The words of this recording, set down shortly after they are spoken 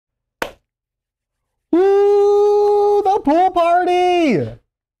Woo! The pool party!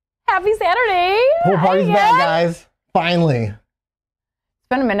 Happy Saturday! Pool party's back, guys. Finally. It's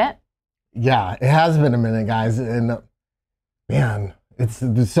been a minute. Yeah, it has been a minute, guys. And man,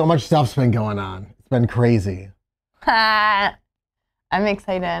 there's so much stuff's been going on. It's been crazy. I'm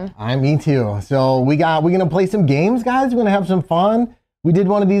excited. Me too. So we're gonna play some games, guys. We're gonna have some fun. We did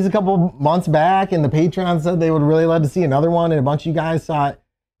one of these a couple months back, and the Patreon said they would really love to see another one, and a bunch of you guys thought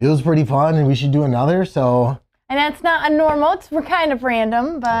it was pretty fun, and we should do another. So. And that's not a normal. We're kind of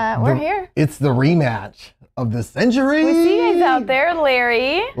random, but we're here. It's the rematch of the century. We see you guys out there,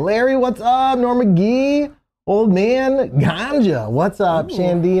 Larry. Larry, what's up? Norm McGee, old man, Ganja. What's up,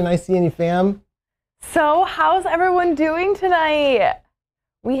 Shandy? Nice seeing you, fam. So, how's everyone doing tonight?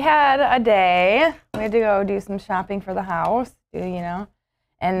 We had a day. We had to go do some shopping for the house,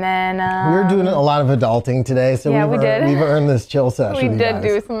 and then we were doing a lot of adulting today, so yeah, we've earned this chill session. We did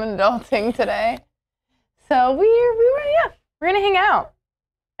do some adulting today, so we're gonna hang out.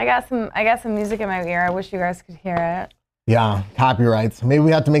 I got some music in my ear. I wish you guys could hear it. Yeah, copyrights. Maybe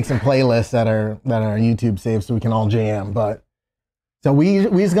we have to make some playlists that are YouTube saved so we can all jam. But so we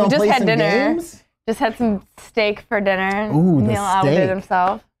just gonna play some games. Just had some steak for dinner. Ooh, Neil outdid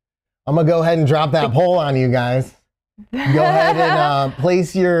himself. I'm gonna go ahead and drop that poll on you guys. Go ahead and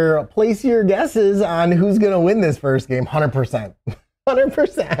place your guesses on who's gonna win this first game. 100%.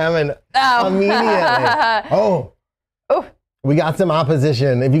 100%. Immediately. We got some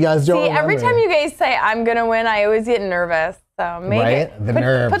opposition. If you guys don't remember. Every time you guys say I'm gonna win, I always get nervous. So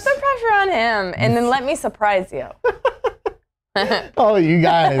nerves. Put some pressure on him, and then let me surprise you. Oh, you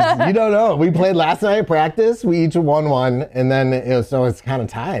guys, you don't know. We played last night at practice. We each won one, and then so it's kind of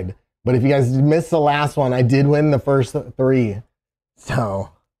tied. But if you guys missed the last one, I did win the first 3.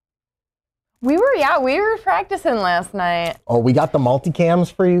 So we were practicing last night. Oh, we got the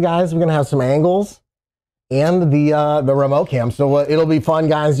multicams for you guys. We're gonna have some angles and the remote cam. So it'll be fun,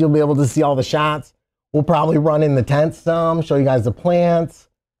 guys. You'll be able to see all the shots. We'll probably run in the tent some, show you guys the plants.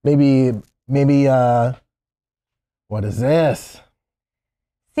 Maybe. What is this?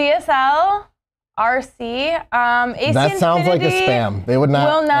 CSL, RC, AC That sounds like a spam. They would not.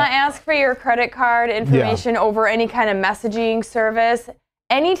 Will not ask for your credit card information over any kind of messaging service.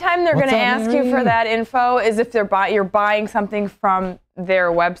 Anytime they're going to ask you for that info is if you're buying something from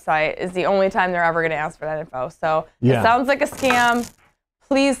their website. Is the only time they're ever going to ask for that info. So it sounds like a scam.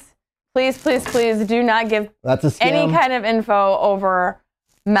 Please, please, please, please do not give any kind of info over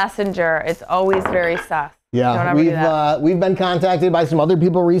Messenger. It's always very sus. Yeah, we've been contacted by some other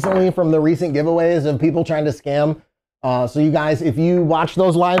people recently from the recent giveaways of people trying to scam. So you guys, if you watch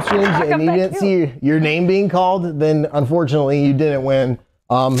those live streams and you didn't see your name being called, then unfortunately you didn't win.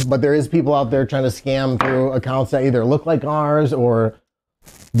 But there is people out there trying to scam through accounts that either look like ours or,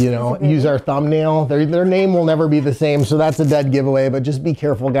 use our thumbnail. Their name will never be the same. So that's a dead giveaway. But just be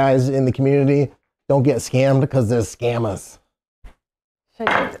careful, guys, in the community. Don't get scammed because they're scammers.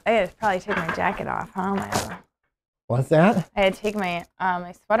 I had to probably take my jacket off, huh? What's that? I had to take my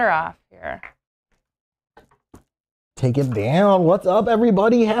my sweater off here. Take it down. What's up,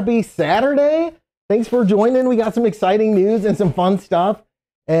 everybody? Happy Saturday. Thanks for joining. We got some exciting news and some fun stuff.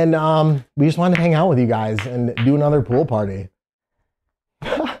 And we just wanted to hang out with you guys and do another pool party.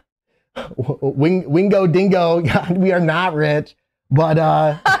 Wingo dingo. God, we are not rich.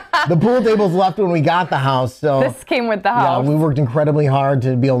 But the pool tables left when we got the house. So this came with the house. Yeah, we worked incredibly hard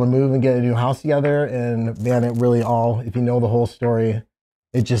to be able to move and get a new house together. And man, it really if you know the whole story,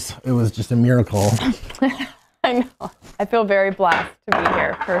 it was just a miracle. I know. I feel very blessed to be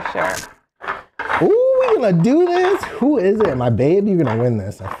here for sure. Ooh, we're gonna do this. Who is it? My babe, you're gonna win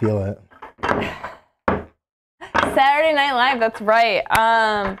this. I feel it. Saturday Night Live, that's right.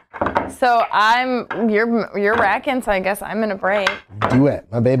 So you're racking, so I guess I'm gonna break. Do it.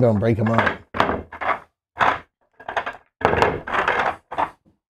 My baby gonna break them up.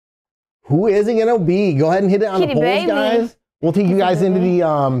 Who is it gonna be? Go ahead and hit it on the polls, guys. We'll take you guys into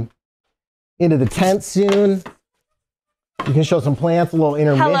the tent soon. You can show some plants, a little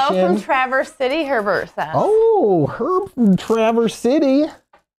intermission. Hello from Traverse City, Herbert says. Oh, Herb from Traverse City.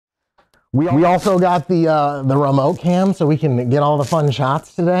 We also got the remote cam, so we can get all the fun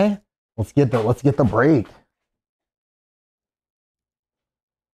shots today. Let's get the break.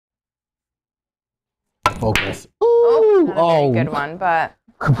 Focus. Ooh, not a very good one, but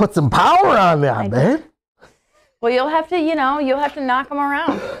could put some power on that, babe. Well, you'll have to knock them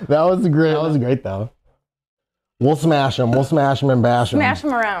around. That was great though. We'll smash them and bash them. Smash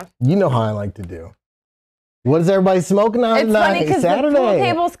them around. You know how I like to do. What is everybody smoking on tonight? It's funny because the pool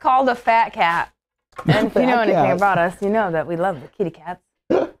table's called a fat cat. And if you know anything about us, you know that we love the kitty cats.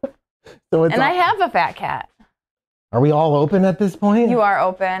 So it's and I have a fat cat. Are we all open at this point? You are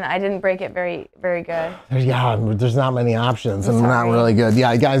open. I didn't break it very good. Yeah, there's not many options and not really good.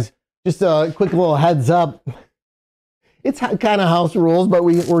 Yeah, guys, just a quick little heads up. It's kind of house rules, but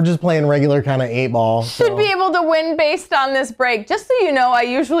we're just playing regular kind of 8-ball. Should be able to win based on this break. Just so you know, I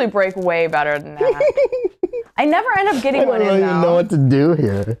usually break way better than that. I never end up getting one in, though. I don't even know what to do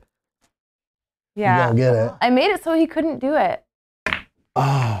here. Yeah. You don't get it. I made it so he couldn't do it.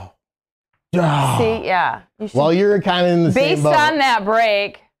 Oh. See, yeah. Well, you're kind of in the same boat. Based on that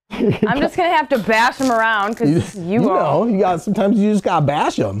break, I'm just going to have to bash him around because you know, sometimes you just got to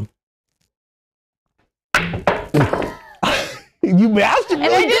bash them. You bashed him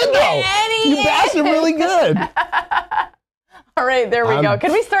really good, though. You bashed him really good. All right, there we go.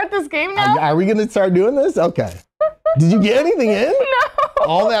 Can we start this game now? Are we going to start doing this? Okay. Did you get anything in? No.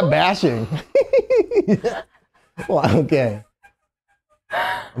 All that bashing. Well, okay.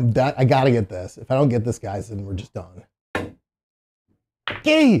 I got to get this. If I don't get this, guys, then we're just done.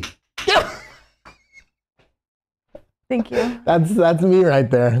 Giddy! Thank you. That's me right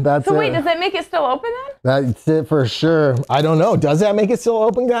there. So wait, does that make it still open then? That's it for sure. I don't know. Does that make it still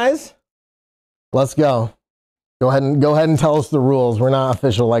open, guys? Let's go. Go ahead and tell us the rules. We're not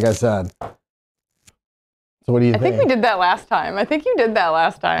official, like I said. So what do you think? I think we did that last time. I think you did that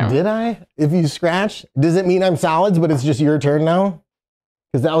last time. Did I? If you scratch, does it mean I'm solids, but it's just your turn now?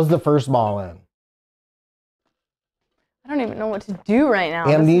 Because that was the first ball in. I don't even know what to do right now.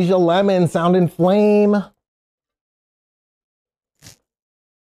 Amnesia Lemon, Sound and Flame.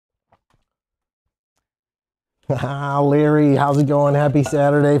 Larry, how's it going? Happy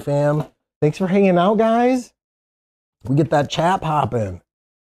Saturday, fam. Thanks for hanging out, guys. We get that chat popping.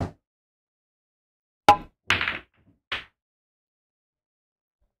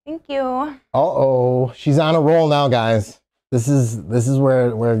 Thank you. Uh-oh, she's on a roll now, guys. This is where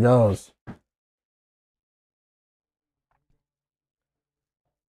it goes.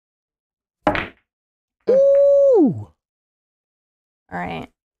 Ooh. All right.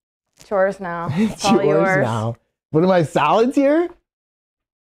 Chores now. It's all yours now. What am I, solids here?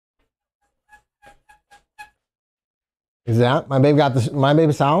 Is that my baby got this? My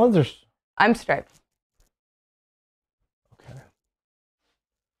baby solids or? I'm striped. Okay.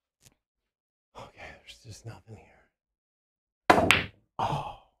 Okay, there's just nothing here.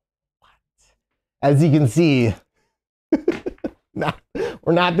 Oh, what? As you can see,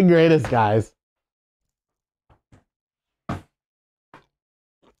 we're not the greatest, guys.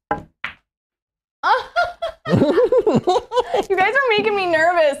 You guys are making me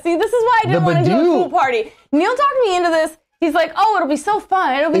nervous. See, this is why I didn't want to do a pool party. Neil talked me into this. He's like, oh, it'll be so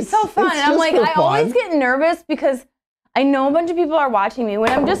fun. It'll be so fun. And I'm like, I always get nervous because I know a bunch of people are watching me.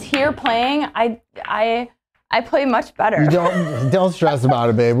 When I'm just here playing, I play much better. Don't stress about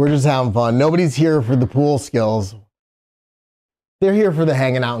it, babe. We're just having fun. Nobody's here for the pool skills. They're here for the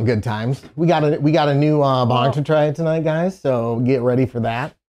hanging out and good times. We got a new bong to try tonight, guys. So get ready for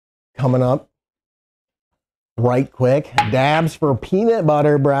that. Coming up. Right quick. Dabs for peanut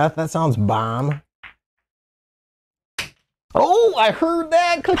butter breath. That sounds bomb. Oh, I heard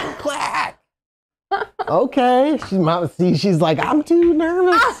that. Click clack. Okay. She's like, I'm too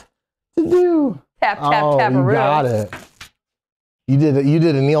nervous to do. Tap, tap, tap. You got it. You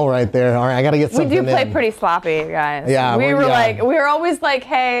did a Neil right there. All right, I got to get something in. We do play pretty sloppy, guys. Yeah. We were always like,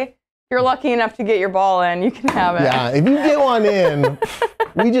 hey, if you're lucky enough to get your ball in, you can have it. Yeah, if you get one in,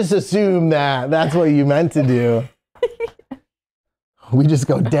 we just assume that's what you meant to do. We just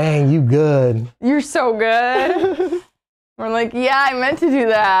go, dang, you good. You're so good. We're like, yeah, I meant to do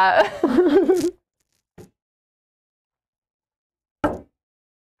that.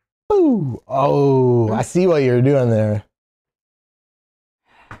 Ooh. Oh, I see what you're doing there.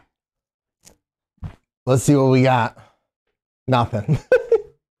 Let's see what we got. Nothing.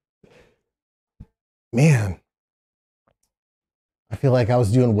 Man, I feel like I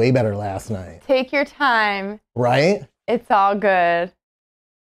was doing way better last night. Take your time. Right? It's all good.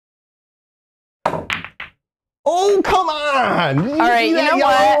 Oh, come on! All right, you know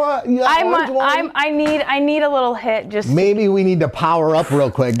what? I need a little hit. Just maybe we need to power up real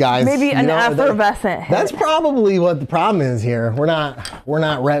quick, guys. Maybe an effervescent hit. That's probably what the problem is here. We're not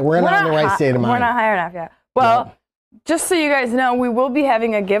right. We're not in the right state of mind. We're not high enough yet. Well, just so you guys know, we will be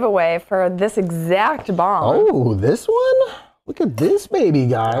having a giveaway for this exact bong. Oh, this one? Look at this baby,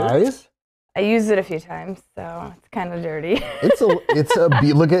 guys. I used it a few times, so it's kind of dirty. It's a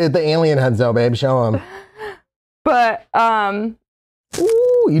look at the alien heads though, babe. Show them. But ooh,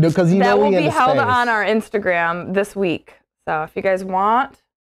 because that will be held on our Instagram this week. So if you guys want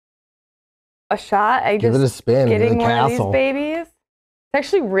a shot, give it a spin. Getting one of these babies. It's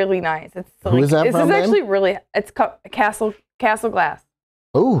actually really nice. It's Who is that this from, is babe? actually really. It's Castle Glass.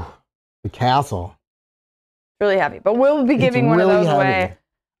 Ooh, the castle. Really heavy, but we'll be giving one of really those heavy.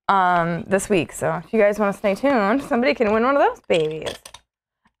 away this week. So if you guys want to stay tuned, somebody can win one of those babies.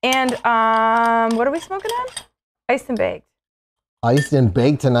 And what are we smoking on? Iced and baked. Iced and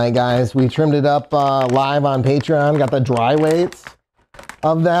baked tonight, guys. We trimmed it up live on Patreon. Got the dry weights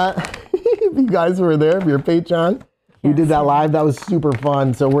of that. If you guys were there, if you're a Patreon, we did that live. That was super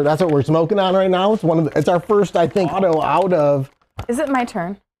fun. So that's what we're smoking on right now. It's our first, I think, auto out of. Is it my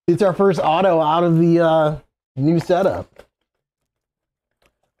turn? It's our first auto out of the new setup.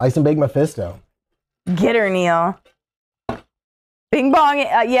 Ice and baked Mephisto. Get her, Neil. Bing Bong.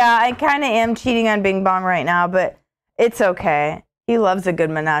 Yeah, I kind of am cheating on Bing Bong right now, but it's okay. He loves a good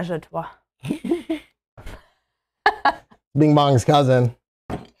menage a trois. Bing Bong's cousin.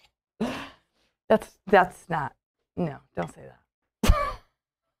 That's not. No, don't say that.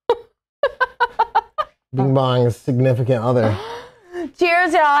 Bing Bong's significant other.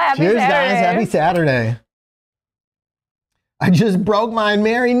 Cheers, y'all. Happy Cheers, Saturday. guys. Happy Saturday. I just broke mine,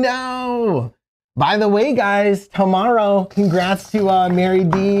 Mary. No. By the way, guys, tomorrow, congrats to Mary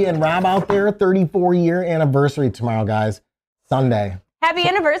D and Rob out there. 34-year anniversary tomorrow, guys. Sunday. Happy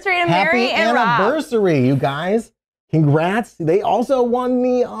anniversary to Mary and Rob. Happy anniversary, you guys. Congrats. They also won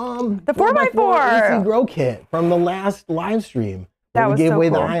the 4x4 AC Grow Kit from the last live stream. That we was gave so away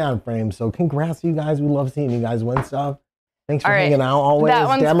cool. the Ion frame. So congrats to you guys. We love seeing you guys win stuff. Thanks for All right. hanging out always. That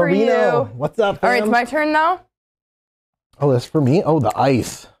one's Dan for Marino. you. What's up, fam? All right, it's my turn now. Oh, that's for me? Oh, the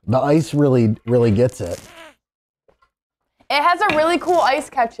ice. The ice really gets it. It has a really cool ice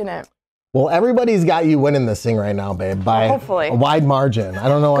catch in it. Well, everybody's got you winning this thing right now, babe, by Hopefully. a wide margin. I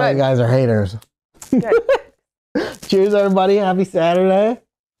don't know why Good. you guys are haters. Good. Cheers, everybody. Happy Saturday.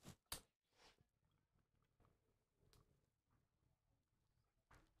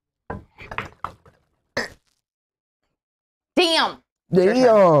 Damn.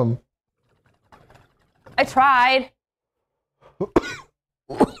 Damn. I tried.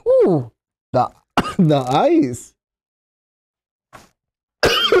 Ooh, the ice.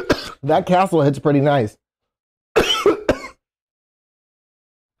 That castle hits pretty nice.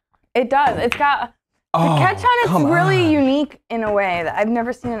 It does. It's got the catch on it's really unique in a way that I've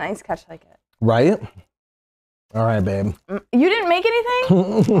never seen an ice catch like it. Right? All right, babe. You didn't make anything?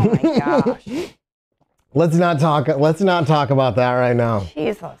 Oh my gosh. Let's not talk about that right now.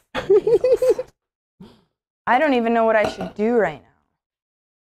 Jesus. I don't even know what I should do right now.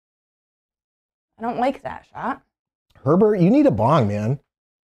 I don't like that shot. Herbert, you need a bong, man.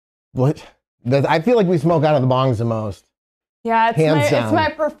 What? I feel like we smoke out of the bongs the most. Yeah, it's Hands my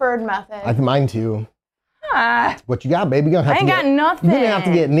down. preferred method. Mine too. Ah, What you got, baby? I ain't got nothing. You're gonna have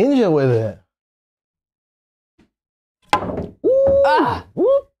to get ninja with it. Ah,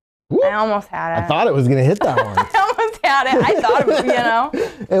 Whoop, whoop. I almost had it. I thought it was gonna hit that one. I almost had it. I thought it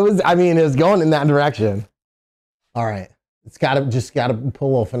was, It was. I mean, it was going in that direction. All right, it's just gotta put a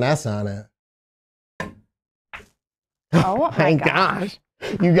little finesse on it. Oh my gosh,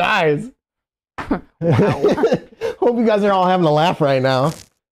 you guys. Hope you guys are all having a laugh right now,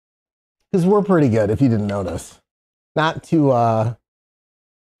 because we're pretty good. If you didn't notice, not to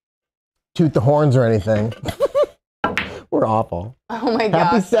toot the horns or anything. We're awful. Oh my god.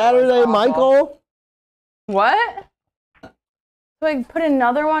 Happy Saturday, Michael. What? So I put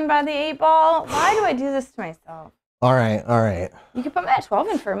another one by the 8-ball? Why do I do this to myself? All right. You can put that 12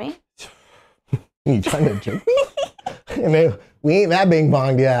 in for me. You trying to joke? And we ain't that bing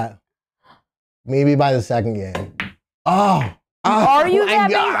bonged yet. Maybe by the second game. Oh. Are you my that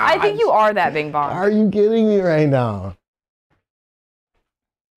bing? gosh. I think you are that bing bong. Are you kidding me right now?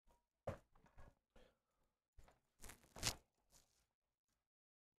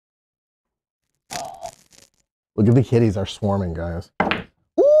 Look at the kitties are swarming, guys.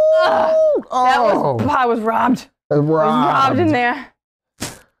 Ooh, I was robbed. I was robbed in there.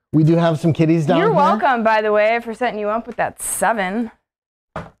 We do have some kitties down here. You're welcome, by the way, for setting you up with that 7.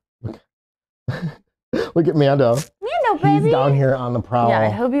 Look at Mando. Mando, baby. He's down here on the prowl.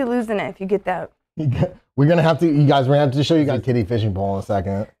 Yeah, he'll be losing it if you get that. We're gonna have to, you guys. We're gonna have to show you guys kitty fishing pole in a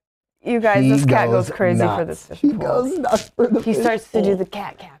second. You guys, this cat goes crazy nuts. for this fishing pole. He goes nuts for the He starts to do the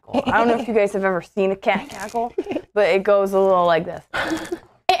cat cackle. I don't know if you guys have ever seen a cat cackle, but it goes a little like this.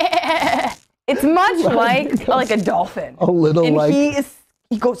 It's much like a dolphin. A little and like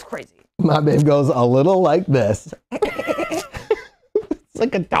he goes crazy. my babe goes a little like this. It's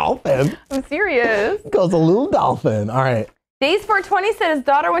like a dolphin. I'm serious. Goes a little dolphin. All right. Days 420 said his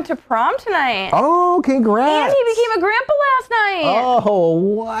daughter went to prom tonight. Oh, congrats. And he became a grandpa last night. Oh,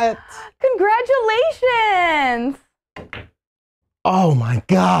 what? Congratulations. Oh my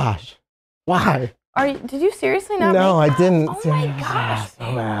gosh. Why? Did you seriously not No, make I didn't. Oh my gosh.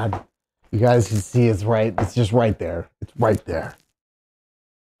 So bad. You guys can see it's right. It's just right there. It's right there.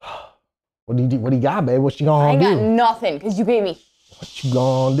 What do you do? What do you got, babe? What you gonna do? I got nothing because you gave me. What you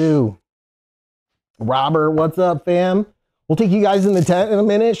gonna do? Robert, what's up, fam? We'll take you guys in the tent in a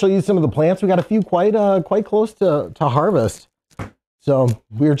minute, show you some of the plants. We got a few quite close to harvest. So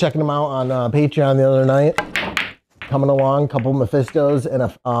we were checking them out on Patreon the other night. Coming along, a couple Mephistos and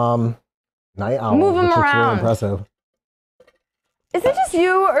a night owl. Move them around. Really impressive. Is it just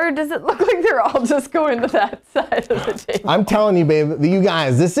you, or does it look like they're all just going to that side of the table? I'm telling you, babe, you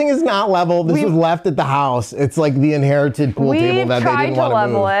guys, this thing is not level. This was left at the house. It's like the inherited pool table that they didn't want to move. We tried to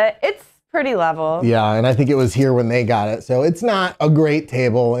level it. It's pretty level. Yeah, and I think it was here when they got it. So it's not a great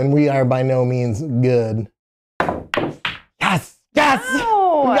table, and we are by no means good. Yes, yes,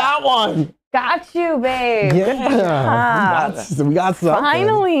 wow. We got one. Got you, babe. Yeah, we got something.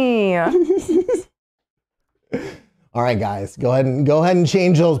 Finally. All right, guys, go ahead and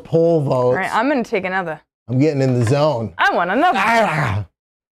change those poll votes. All right, I'm gonna take another. I'm getting in the zone. I want another.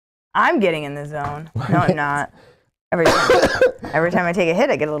 I'm getting in the zone. No, I'm not. Every time I take a hit,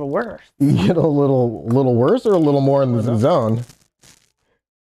 I get a little worse. You get a little worse or a little more in the zone?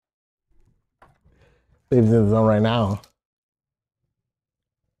 Dave's in the zone right now.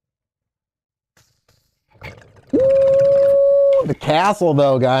 Woo! The castle,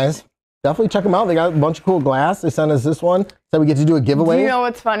 though, guys. Definitely check them out. They got a bunch of cool glass. They sent us this one. So we get to do a giveaway. Do you know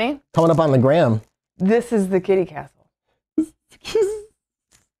what's funny? Coming up on the gram. This is the kitty castle.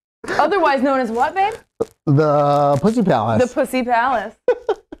 Otherwise known as what, babe? The Pussy Palace. The Pussy Palace.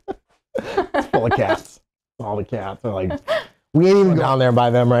 It's full of cats. All the cats are like, we ain't even down there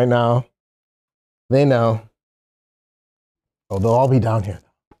by them right now. They know. Oh, they'll all be down here.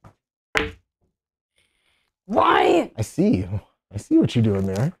 Why? I see you. I see what you're doing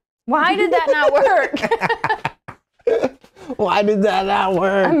there. Why did that not work? Why did that not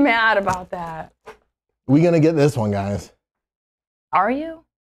work? I'm mad about that. We gonna get this one, guys. Are you?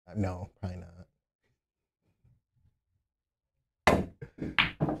 No, probably not.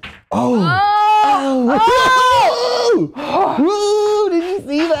 Oh! Woo! Did you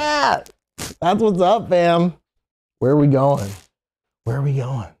see that? That's what's up, fam. Where are we going? Where are we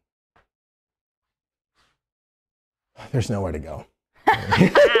going? There's nowhere to go.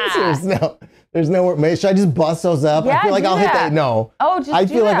 there's nowhere. Should I just bust those up? Yeah, I feel like I'll hit the Oh, just I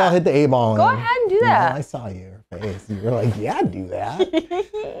feel like I'll hit the A ball. Go ahead and do that. No, I saw your face. You were like, yeah, do that.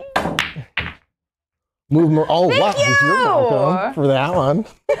 Move more. Oh, wow. You're welcome for that one.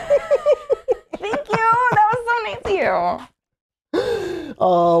 Thank you. That was so nice of you.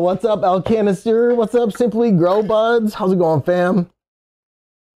 Oh, what's up, El Canister? What's up, Simply Grow Buds? How's it going, fam?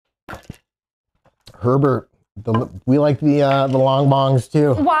 Herbert. We like the long bongs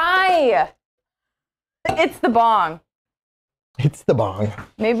too. Why? It's the bong. It's the bong.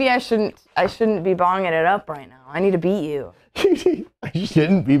 Maybe I shouldn't be bonging it up right now. I need to beat you. I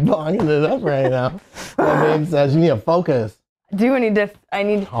shouldn't be bonging it up right now. That babe says you need to focus. I need winning my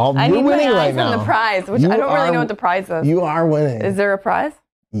eyes right now. on the prize, which I don't really know what the prize is. You are winning. Is there a prize?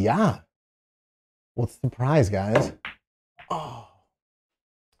 Yeah. What's the prize, guys? Oh.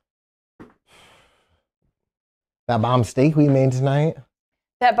 That bomb steak we made tonight.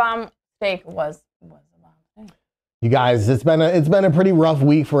 That bomb steak was a bomb steak. You guys, it's been a pretty rough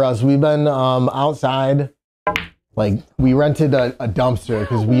week for us. We've been outside. Like, we rented a dumpster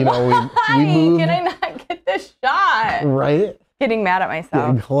because we moved. Can I not get this shot? Right? Getting mad at myself.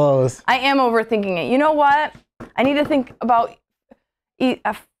 Getting close. I am overthinking it. You know what? I need to think about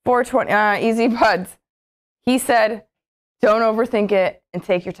 420 Easy Buds. He said, don't overthink it and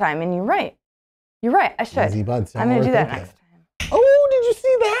take your time. And you're right. You're right. I should. Easy Buds. I'm going to do that next time. Oh, did you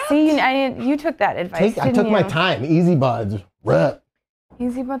see that? See, you took that advice. I took my time. Easy Buds. Rep.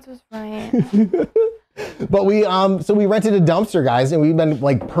 Easy Buds was right. But we rented a dumpster, guys, and we've been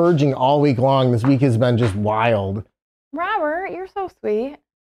like purging all week long. This week has been just wild. Robert, you're so sweet.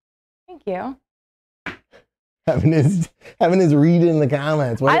 Thank you. Having his reading the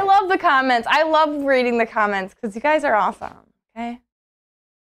comments. I love the comments. I love reading the comments because you guys are awesome. Okay.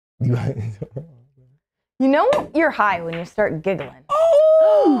 You know you're high when you start giggling.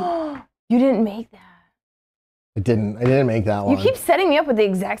 Oh! You didn't make that. I didn't make that one. You keep setting me up with the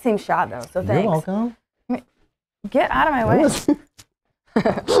exact same shot though, so thanks. You're welcome. Get out of my way.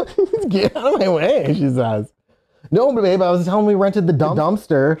 Get out of my way, she says. No, but babe, I was telling we rented the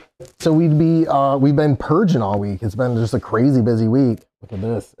dumpster, so we've been purging all week. It's been just a crazy busy week. Look at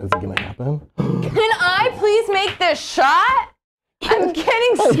this. Is it gonna happen? Can I please make this shot? I'm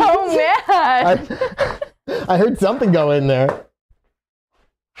getting so mad. I heard something go in there.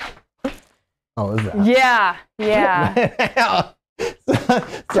 Oh, is that? Yeah, yeah.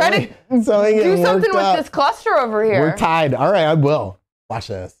 Try to do something with this cluster over here. We're tied. All right, I will. Watch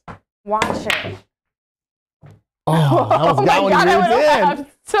this. Watch it. Oh, that was got when you moved in.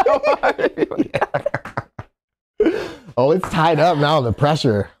 So hard. Oh, it's tied up now. The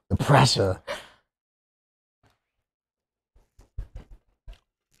pressure. The pressure.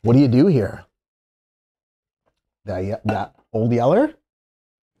 What do you do here? That old yeller?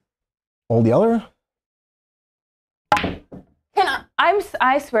 Old yeller?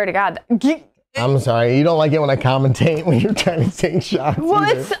 I swear to God. I'm sorry. You don't like it when I commentate when you're trying to take shots. Well,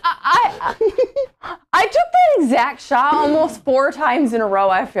 either. it's I took that exact shot almost 4 times in a row.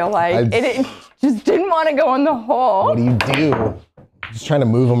 I feel like it just didn't want to go in the hole. What do you do? Just trying to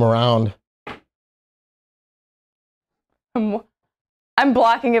move them around. I'm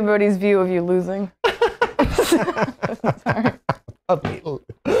blocking everybody's view of you losing. Sorry.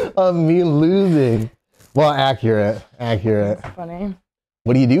 Of me losing. Well, accurate. That's funny.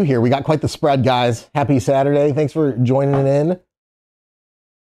 What do you do here? We got quite the spread, guys. Happy Saturday. Thanks for joining in.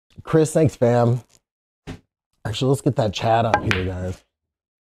 Chris, thanks, fam. Actually, let's get that chat up here, guys.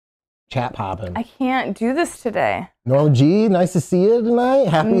 Chat popping. I can't do this today. Norm G, nice to see you tonight.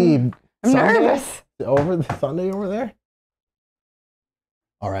 Happy I'm Sunday. nervous. Sunday over there.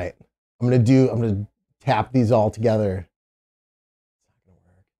 All right. I'm gonna tap these all together.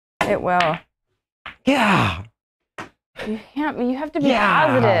 It will. Yeah. You have to be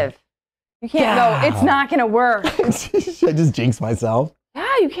positive. You can't go, it's not gonna work. Should I just jinx myself?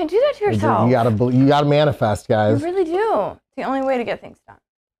 Yeah, you can't do that to yourself. You gotta manifest, guys. You really do. It's the only way to get things done.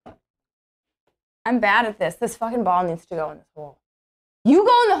 I'm bad at this. This fucking ball needs to go in this hole. You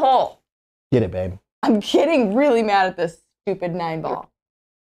go in the hole. Get it, babe. I'm getting really mad at this stupid 9 ball.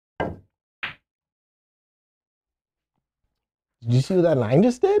 Did you see what that 9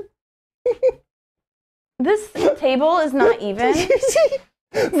 just did? This table is not even.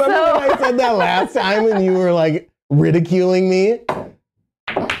 Remember when I said that last time and you were like ridiculing me?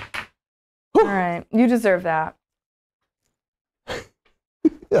 All right, you deserve that.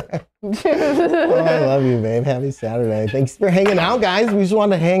 Oh, I love you, babe. Happy Saturday. Thanks for hanging out, guys. We just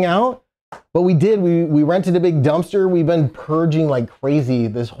wanted to hang out. But we did. We rented a big dumpster. We've been purging like crazy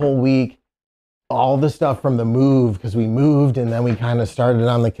this whole week. All the stuff from the move, because we moved and then we kind of started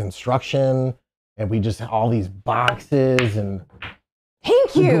on the construction and we just had all these boxes and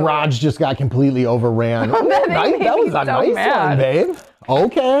Thank you. The garage just got completely overran. That was a nice one, babe.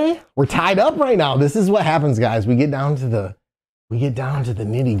 Okay. We're tied up right now. This is what happens, guys. We get down to the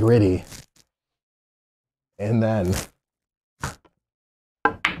nitty gritty. And then,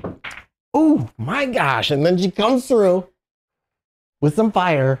 oh my gosh. And then she comes through with some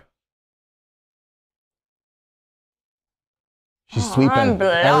fire. She's sweeping.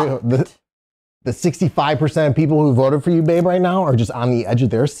 The 65% of people who voted for you, babe, right now are just on the edge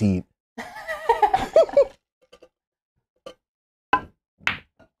of their seat.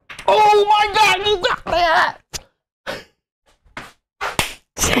 Oh my God, you got that!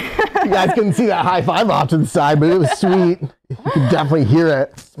 You guys couldn't see that high five off to the side, but it was sweet. You could definitely hear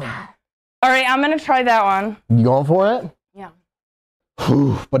it. All right, I'm gonna try that one. You going for it? Yeah.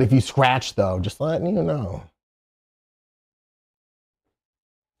 Whew, but if you scratch though, just letting you know.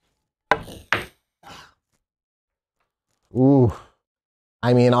 Ooh,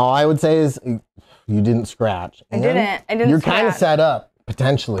 I mean, all I would say is you didn't scratch. I didn't. You're kind of set up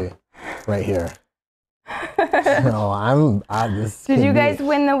potentially, right here. So Did you guys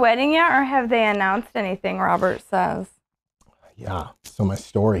win the wedding yet, or have they announced anything? Robert says. Yeah. So my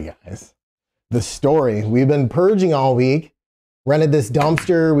story, guys. The story. We've been purging all week. Rented this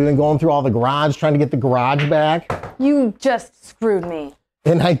dumpster. We've been going through all the garage, trying to get the garage back. You just screwed me.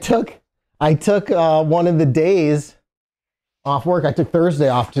 And I took one of the days off work. I took Thursday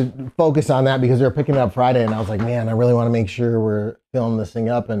off to focus on that because they were picking it up Friday, and I was like, man, I really want to make sure we're filling this thing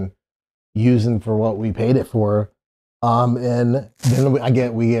up and using for what we paid it for. And then I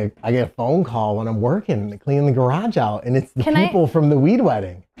get a phone call when I'm working, cleaning the garage out, and it's the people from the weed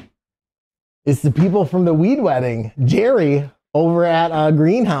wedding. It's the people from the weed wedding, Jerry, over at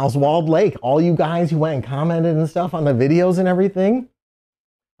Greenhouse, Walled Lake. All you guys who went and commented and stuff on the videos and everything.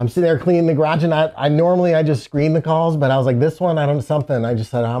 I'm sitting there cleaning the garage, and I normally just screen the calls, but I was like, this one, I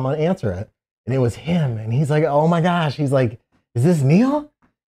just said, I'm gonna answer it. And it was him, and he's like, oh my gosh. He's like, is this Neil?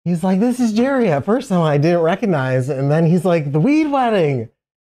 He's like, this is Jerry. At first time I didn't recognize, and then he's like, the weed wedding.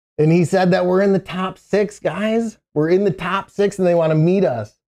 And he said that we're in the top 6, guys. We're in the top 6, and they want to meet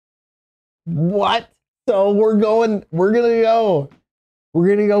us. What? So we're gonna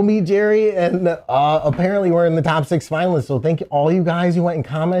go meet Jerry, and apparently we're in the top 6 finalists. So thank you all you guys who went and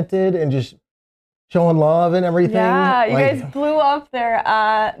commented and just showing love and everything. Yeah, you guys blew up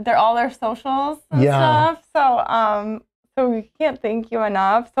all their socials and stuff. So we can't thank you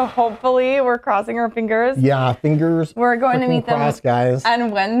enough. So hopefully we're crossing our fingers. Yeah, fingers. We're going to meet them guys.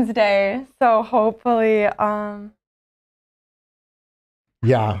 on Wednesday. So hopefully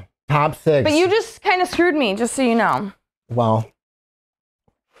yeah, top 6. But you just kind of screwed me, just so you know. Well,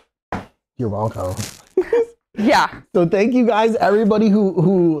 you're welcome. Yeah. So thank you guys, everybody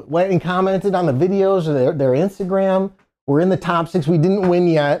who went and commented on the videos or their Instagram. We're in the top 6. We didn't win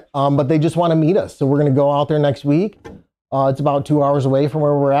yet, but they just want to meet us. So we're going to go out there next week. It's about 2 hours away from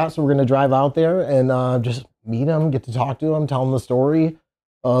where we're at. So we're going to drive out there and just meet them, get to talk to them, tell them the story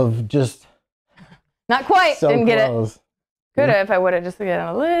of just. Not quite. So didn't get close. it. Could have if I would have just gotten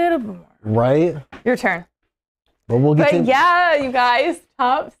a little bit more. Right? Your turn. Well, we'll get But yeah, you guys,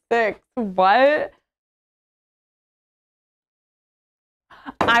 top 6. What?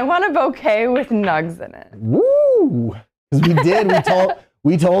 I want a bouquet with nugs in it. Woo! Because we did.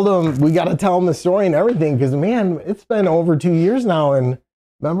 We told them we got to tell them the story and everything. Because man, it's been over 2 years now, and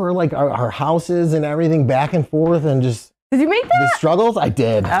remember like our houses and everything back and forth and just. Did you make that? The struggles. I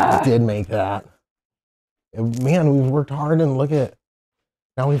did. I did make that. Man, we've worked hard and look at.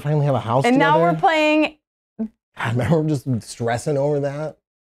 Now we finally have a house. And together. now we're playing. I remember just stressing over that.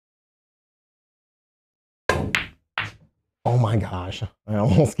 Oh my gosh, I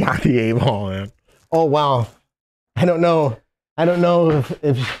almost got the A-ball in. Oh wow. I don't know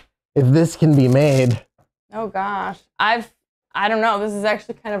if this can be made. Oh gosh. I don't know. This is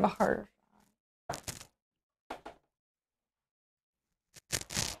actually kind of a harder shot.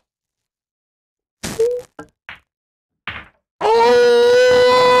 Oh!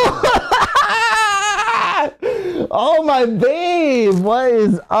 Oh my babe, what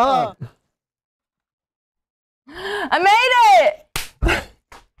is up? I made it!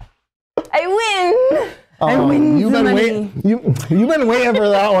 I win! I win you've been waiting for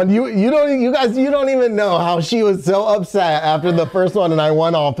that one. You don't even know how she was so upset after the first one and I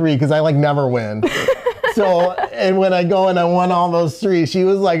won all 3 because I like never win. So and when I go and I won all those 3, she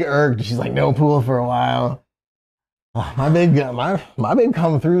was like irked. She's like, no pool for a while. Oh, my babe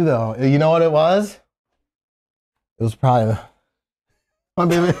come through though. You know what it was? It was probably my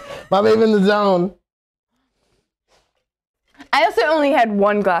baby in the zone. I also only had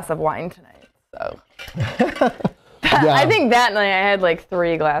 1 glass of wine tonight, so. Yeah. I think that night I had like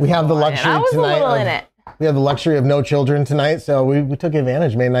 3 glasses. We have the wine, luxury I was tonight. A little in it. We have the luxury of no children tonight, so we took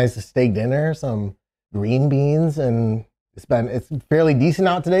advantage. Made a nice steak dinner, some green beans, and it's fairly decent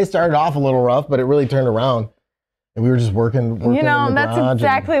out today. Started off a little rough, but it really turned around. And we were just working You know, in the that's garage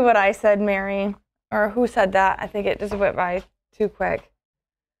exactly what I said, Mary. Or who said that? I think it just went by too quick.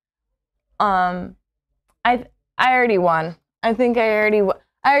 I already won. I think I already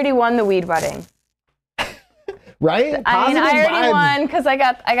won the weed wedding. Right? I mean, I already won because I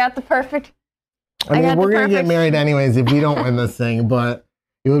got the perfect. I mean, we're gonna get married anyways if we don't win this thing, but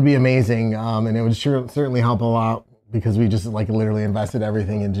it would be amazing, and it would certainly help a lot because we just like literally invested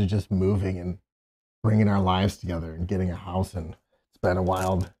everything into just moving and bringing our lives together and getting a house, and it's been a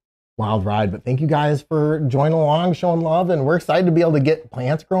wild ride. But thank you guys for joining along, showing love, and we're excited to be able to get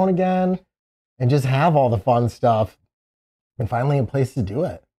plants growing again and just have all the fun stuff and finally a place to do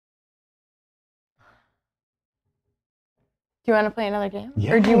it. Do you want to play another game?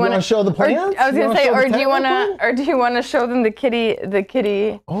 Yeah. Or do you want to show the plants? I was gonna say, or do you want to show them the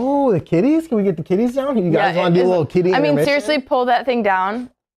kitty? Oh, the kitties? Can we get the kitties down? You guys want to do a little kitty? I mean, seriously, pull that thing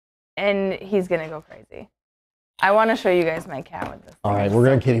down, and he's gonna go crazy. I want to show you guys my cat with this. All right, we're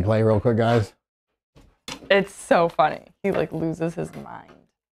gonna kitty play real quick, guys. It's so funny. He like loses his mind.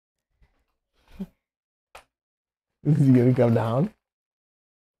 Is he gonna come down?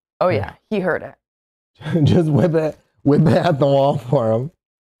 Oh yeah, he heard it. Just whip it at the wall for him.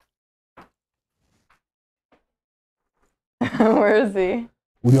 Where is he?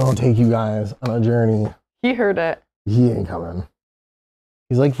 We're gonna take you guys on a journey. He heard it. He ain't coming.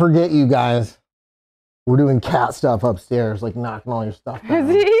 He's like, forget you guys. We're doing cat stuff upstairs, like knocking all your stuff down.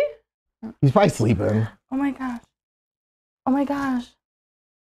 Is he? He's probably sleeping. Oh my gosh. Oh my gosh.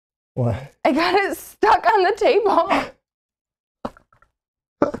 What? I got it stuck on the table.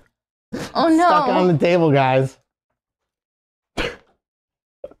 Oh no. Stuck on the table, guys.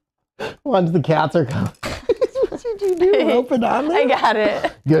 Once the cats are coming. What did you do? Rope it on there? I got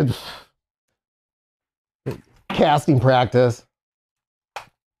it. Good. Casting practice.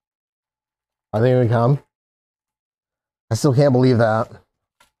 Are they gonna come? I still can't believe that.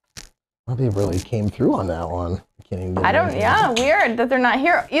 Well, they really came through on that one. Yeah, weird that they're not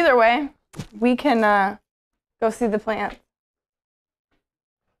here. Either way, we can go see the plant.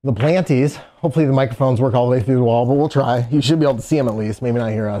 the planties. Hopefully the microphones work all the way through the wall, but we'll try. You should be able to see them at least. Maybe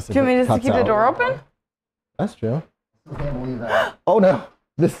not hear us. Do you want me just to keep the door open? That's true. I can't believe that. Oh no,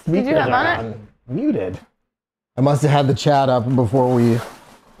 the speakers Did you have are on muted. I must have had the chat up before we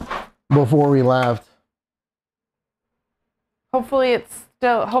left. Hopefully it's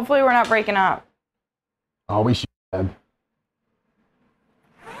still. Hopefully we're not breaking up. Oh, we should.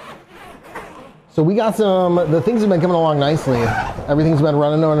 So we got the things have been coming along nicely. Everything's been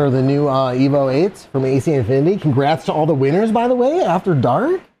running under the new Evo 8s from AC Infinity. Congrats to all the winners, by the way, after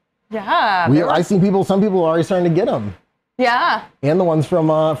dark. Yeah. I seen some people are already starting to get them. Yeah. And the ones from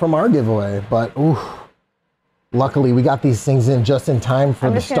our giveaway. But ooh, luckily we got these things in just in time for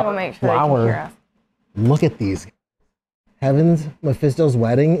the start flower. Look at these. Heaven's Mephisto's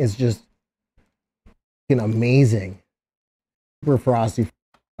Wedding is just amazing. Super frosty.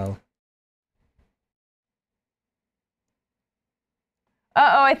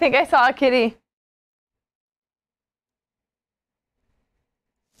 Uh-oh, I think I saw a kitty.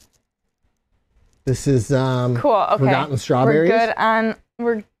 This is cool. Okay. Forgotten Strawberries. We're good on.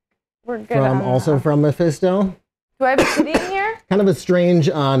 We're good on. Also from Mephisto. Do I have a kitty in here? Kind of a strange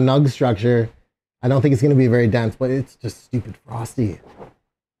nug structure. I don't think it's going to be very dense, but it's just stupid frosty.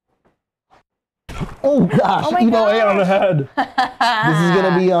 Oh gosh! Oh my Evo gosh. 8 on the head. This is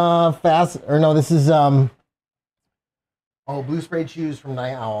going to be fast. Or no, this is Oh, Blue Sprayed Shoes from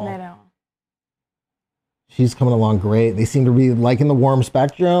Night Owl. Night Owl. She's coming along great. They seem to be liking the warm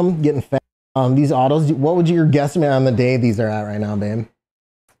spectrum, getting fat. These autos, what would your guesstimate on the day these are at right now, babe?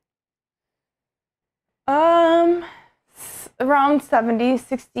 Around 70,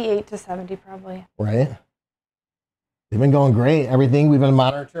 68 to 70 probably. Right. They've been going great. Everything we've been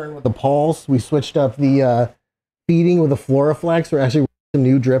monitoring with the pulse. We switched up the feeding with the Floraflex. We're actually some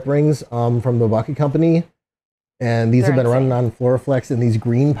new drip rings from the bucket company. And these have been running on Floraflex in these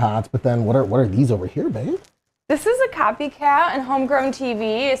green pots, but then what are these over here, babe? This is a copycat and homegrown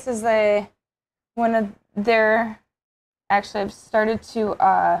TV. This is one of their, actually I've started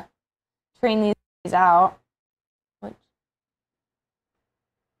to train these out. Which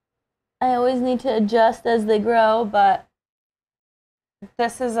I always need to adjust as they grow, but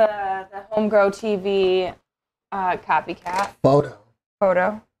this is the homegrown TV copycat.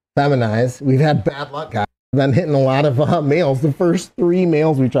 Photo. Feminized. We've had bad luck, guys. Been hitting a lot of males. The first 3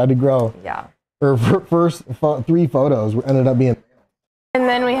 males we tried to grow. Yeah. Or first 3 photos ended up being. And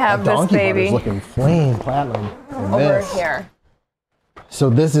then we have this baby. Looking flame platinum. Over here. So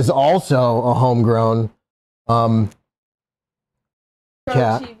this is also a homegrown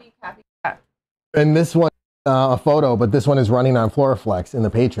cat. And this one a photo, but this one is running on Floraflex in the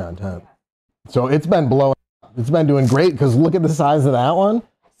Patreon tent. So it's been blowing up. It's been doing great because look at the size of that one.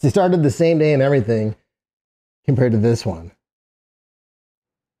 They started the same day and everything. Compared to this one.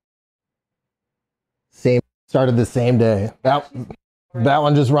 Started the same day. That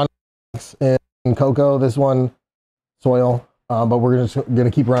one just runs in cocoa, this one soil. But we're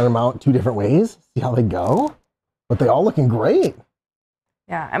gonna keep running them out 2 different ways, see how they go. But they all looking great.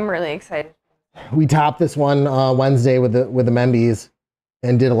 Yeah, I'm really excited. We topped this one Wednesday with the Membies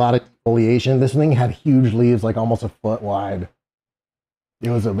and did a lot of foliation. This thing had huge leaves, like almost a foot wide. It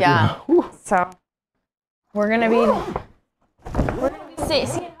was a So we're gonna be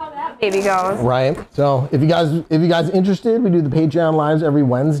seeing how that baby goes. Right. So if you guys interested, we do the Patreon lives every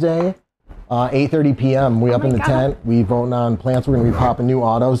Wednesday, 8:30 p.m. We up in the tent. We vote on plants. We're gonna be popping new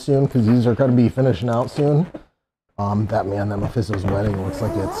autos soon because these are gonna be finishing out soon. That Mephisto's Wedding looks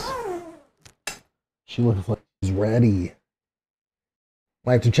like she looks like she's ready.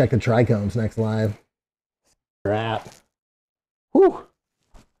 Might have to check the trichomes next live. Whew.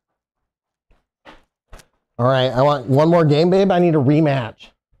 All right, I want one more game, babe. I need a rematch.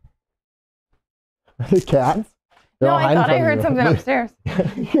 The cats? No, I thought I heard something upstairs.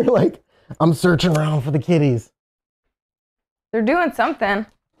 You're like, I'm searching around for the kitties. They're doing something.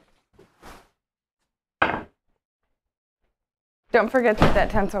 Don't forget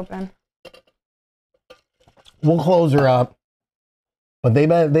that tent's open. We'll close her up. But they've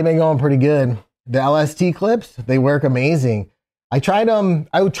been going pretty good. The LST clips, they work amazing. I tried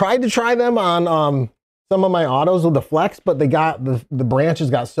to try them on some of my autos with the flex, but they got the branches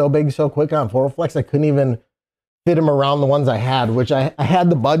got so big so quick on Floraflex I couldn't even fit them around the ones I had, which I had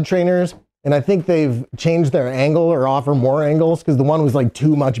the bud trainers, and I think they've changed their angle or offer more angles because the one was like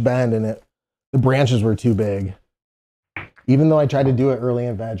too much bend in it. The branches were too big. Even though I tried to do it early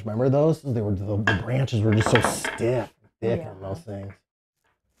in veg, remember those? The branches were just so stiff and thick on those things.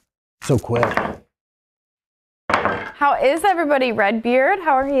 So quick. How is everybody? Redbeard,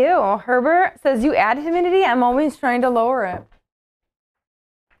 how are you? Herbert says, you add humidity? I'm always trying to lower it.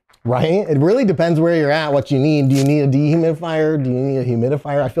 Right? It really depends where you're at, what you need. Do you need a dehumidifier? Do you need a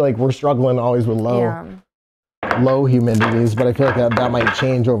humidifier? I feel like we're struggling always with low humidities, but I feel like that might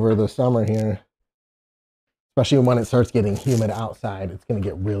change over the summer here. Especially when it starts getting humid outside. It's going to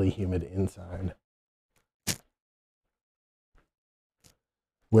get really humid inside.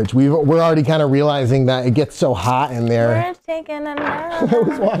 Which we're already kind of realizing that it gets so hot in there. We're taking a nap. I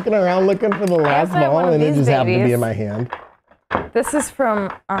was walking around looking for the last ball and it just happened to be in my hand. This is from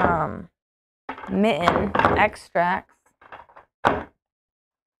Mitten Extracts. It's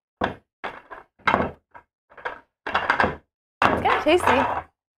kind of tasty.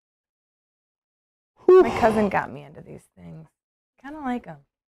 Whew. My cousin got me into these things. Kind of like them.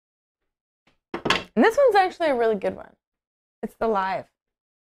 And this one's actually a really good one. It's the live.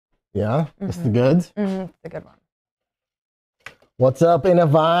 Yeah? It's the goods? It's the good one. What's up, In a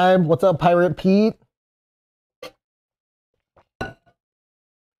Vibe? What's up, Pirate Pete?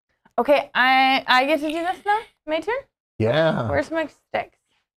 Okay, I get to do this now? My turn? Yeah. Where's my sticks?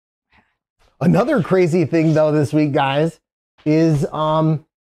 Another crazy thing though this week, guys, is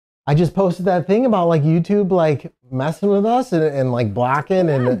I just posted that thing about like YouTube like messing with us and like blocking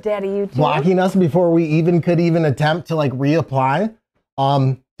and Daddy YouTube. blocking us before we could attempt to like reapply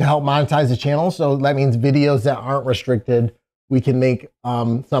to help monetize the channel. So that means videos that aren't restricted, we can make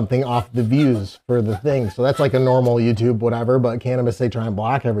something off the views for the thing. So that's like a normal YouTube, whatever, but Cannabis, they try and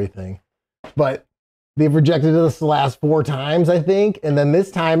block everything. But they've rejected us the last 4 times, I think. And then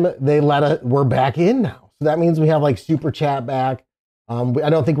this time they we're back in now. So that means we have like super chat back. I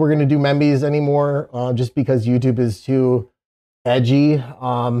don't think we're gonna do Membies anymore just because YouTube is too edgy.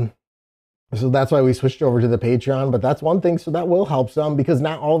 So that's why we switched over to the Patreon, but that's one thing. So that will help some because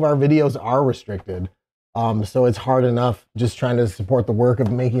not all of our videos are restricted. So it's hard enough just trying to support the work of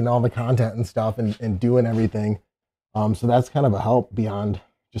making all the content and stuff and doing everything. So that's kind of a help beyond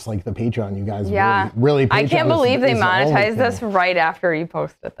just like the Patreon. You guys really I can't believe they monetized this right after you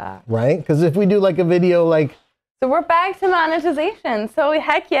posted that. Right? Because if we do like a video like... So we're back to monetization. So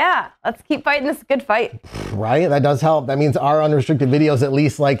heck yeah, let's keep fighting this good fight. Right? That does help. That means our unrestricted videos, at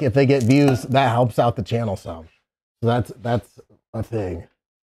least like if they get views, that helps out the channel some. So that's a thing.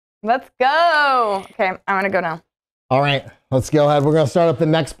 Let's go. Okay, I'm gonna go now. All right, let's go ahead. We're gonna start up the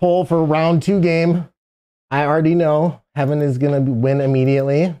next poll for round 2 game. I already know Heaven is gonna win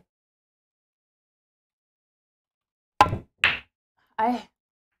immediately.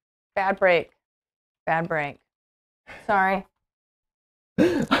 Bad break. Sorry.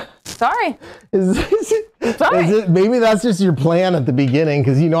 Sorry. Is it maybe that's just your plan at the beginning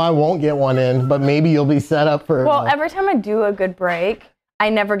because you know I won't get one in, but maybe you'll be set up for. Well, every time I do a good break, I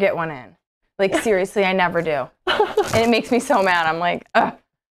never get one in. Like seriously, I never do. And it makes me so mad. I'm like, ugh,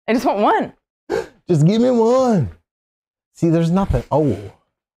 I just want one. Just give me one. See, there's nothing. Oh,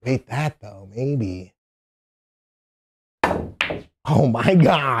 wait, that though, maybe. Oh my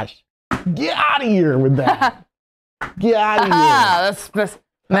gosh. Get out of here with that. Get out of here. That's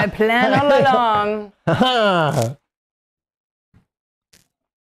my plan all along.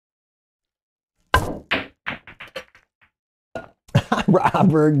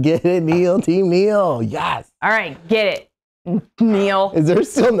 Robert, get it, Neil. Team Neil. Yes. All right, get it, Neil. Is there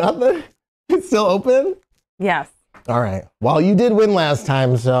still nothing? It's still open? Yes. All right. Well, you did win last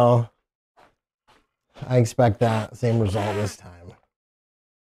time, so I expect that same result this time.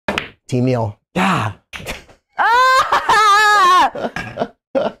 Team Neil. Yeah.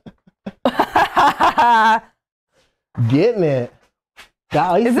 Getting it.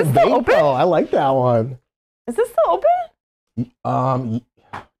 Golly, is this still open? I like that one. Is this still open?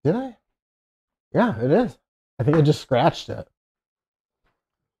 Did I? Yeah, it is. I think I just scratched it.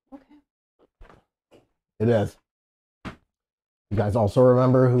 Okay. It is. You guys also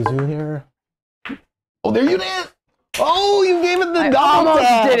remember who's who here? Oh, there you did. Oh, you gave it the double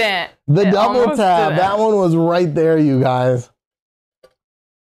tap. Didn't. The double tap. That one was right there, you guys.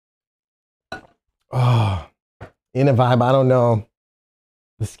 Oh, In a Vibe. I don't know.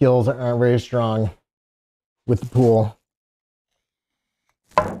 The skills aren't very strong with the pool.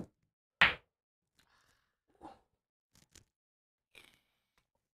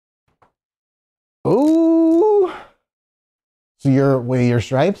 Ooh. So your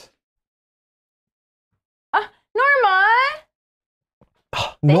stripes? Norma.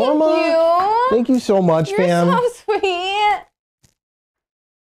 Norma. Thank you so much, fam. You're so sweet.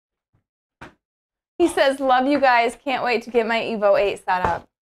 He says, love you guys. Can't wait to get my Evo 8 set up.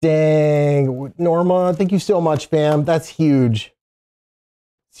 Dang. Norma, thank you so much, fam. That's huge.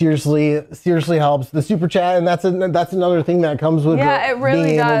 It's seriously helps. The super chat, and that's another thing that comes with it really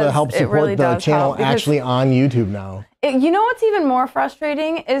being does. able to help support the channel actually on YouTube now. You know what's even more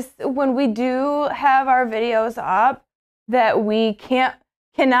frustrating is when we do have our videos up that we cannot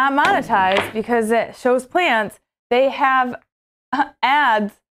monetize because it shows plants. They have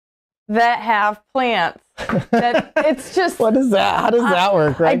ads that have plants. That it's just what is that? How does that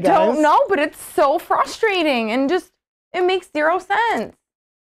work, right, guys? I don't know, but it's so frustrating and just it makes zero sense.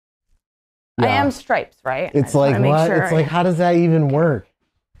 Yeah. I am Stripes, right? It's like what? Sure. It's like how does that even work?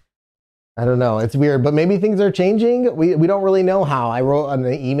 I don't know. It's weird, but maybe things are changing. We don't really know how. I wrote an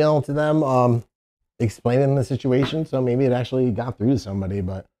email to them explaining the situation, so maybe it actually got through to somebody,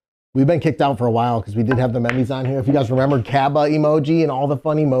 but we've been kicked out for a while because we did have the memes on here. If you guys remember Kaba emoji and all the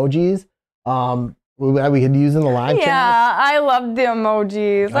fun emojis we could use in the live chat. Yeah, I loved the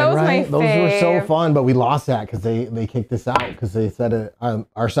emojis. That was my fave. Those were so fun, but we lost that because they kicked us out because they said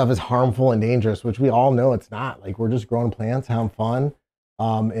our stuff is harmful and dangerous, which we all know it's not. Like, we're just growing plants, having fun,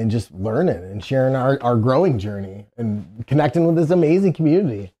 and just learning and sharing our growing journey and connecting with this amazing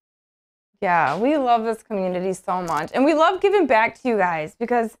community. Yeah, we love this community so much. And we love giving back to you guys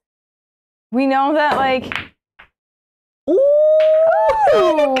because we know that, like, we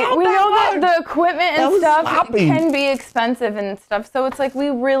know that the equipment and stuff can be expensive and stuff. So it's like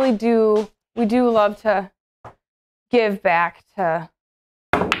we do love to give back to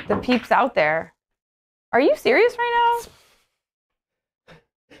the peeps out there. Are you serious right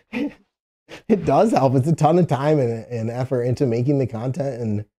now? It does help. It's a ton of time and effort into making the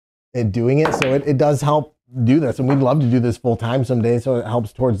content and doing it. So it does help do this. And we'd love to do this full time someday. So it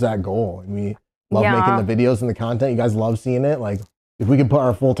helps towards that goal. And we love making the videos and the content. You guys love seeing it. Like, if we could put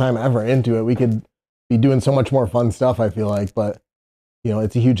our full-time effort into it, we could be doing so much more fun stuff, I feel like. But, you know,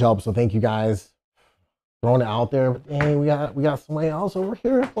 it's a huge help. So thank you guys throwing it out there. But, hey, we got somebody else over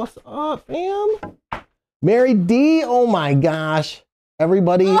here. What's up, fam? Mary D. Oh my gosh.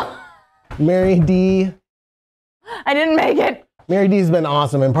 Everybody, Mary D. I didn't make it. Mary D's been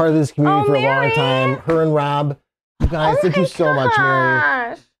awesome and part of this community for a long time. Her and Rob. You guys, thank you so much,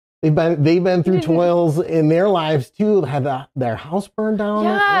 Mary. They've been through toils in their lives too. Had their house burned down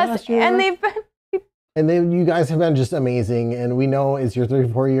last year. And you guys have been just amazing. And we know it's your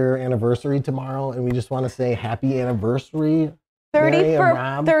 34-year anniversary tomorrow, and we just want to say happy anniversary.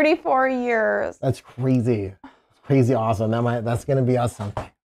 34 years. That's crazy. It's crazy awesome. That's gonna be us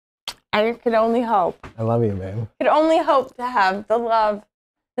someday. I could only hope. I love you, man. Could only hope to have the love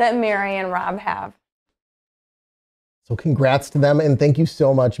that Mary and Rob have. So congrats to them, and thank you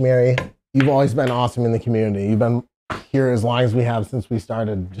so much, Mary. You've always been awesome in the community. You've been here as long as we have since we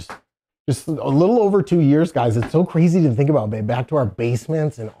started. Just a little over 2 years, guys. It's so crazy to think about, babe. Back to our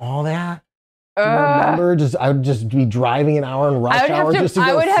basements and all that. Do you remember? I would just be driving an hour in rush hour just to go see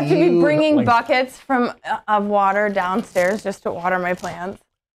you. I would have to be bringing buckets of water downstairs just to water my plants.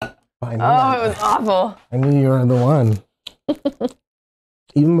 I know it was awful. I knew you were the one.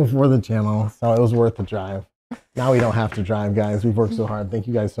 Even before the channel, so it was worth the drive. Now we don't have to drive, guys. We've worked so hard. Thank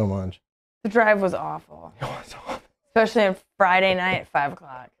you guys so much. The drive was awful. It was awful. Especially on Friday night at 5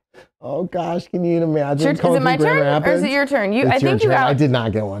 o'clock. Oh gosh, can you imagine? Is it my turn or is it your turn? I think you got. I did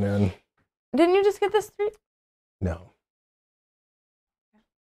not get one in. Didn't you just get this 3? No.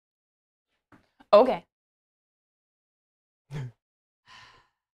 Okay.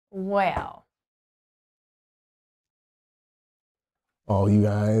 Well. Oh, you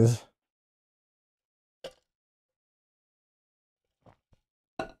guys.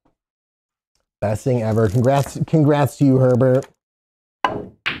 Best thing ever. Congrats to you, Herbert.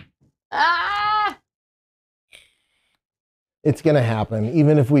 Ah! It's gonna happen,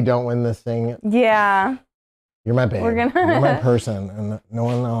 even if we don't win this thing. Yeah. You're my babe. You're my person, and no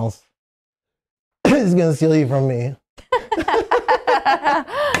one else is gonna steal you from me.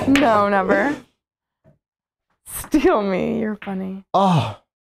 No, never. Steal me. You're funny. Oh.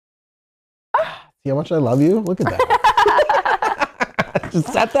 See how much I love you? Look at that.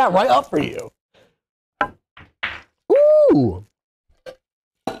 Just set that right up for you. Ooh.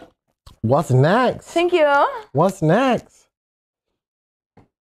 What's next? Thank you. What's next?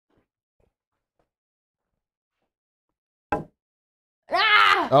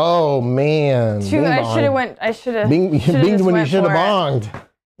 Ah! Oh man. Shoot, I should have went. I should have. Binged when you should have bonged.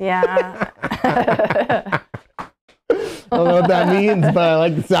 Yeah. I don't know what that means, but I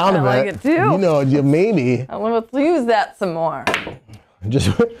like the sound of it. I like it too. You know, maybe. Let's use that some more. Just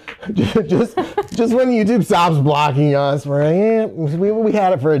when YouTube stops blocking us, we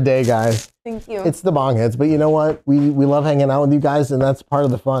had it for a day, guys. Thank you. It's the bong hits, but you know what? We love hanging out with you guys, and that's part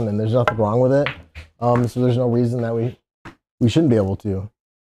of the fun, and there's nothing wrong with it. So there's no reason that we shouldn't be able to.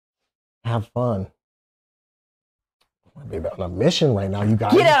 have fun. I'm gonna be on a mission right now, you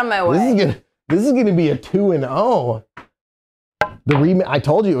guys. Get out of my way. This is gonna be a 2-0. I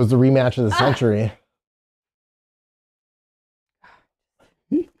told you it was the rematch of the century.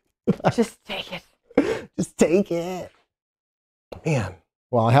 Just take it. Just take it. Man.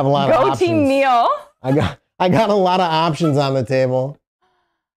 Well, I have a lot of options. Go team meal. I got a lot of options on the table.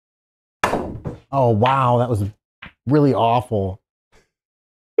 Oh wow, that was really awful.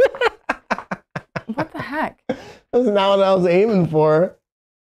 What the heck? That's not what I was aiming for.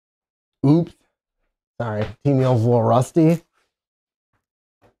 Oops. Sorry, team meal's a little rusty.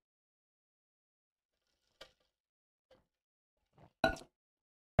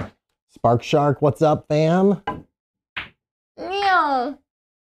 Spark Shark, what's up, fam? Meow.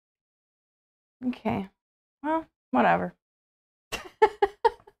 Okay. Well, whatever.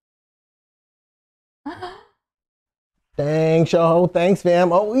 Dang, show. Thanks,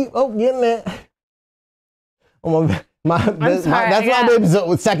 fam. Oh, getting it. Oh, that's my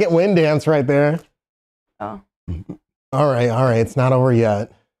baby's second wind dance right there. Oh. All right. It's not over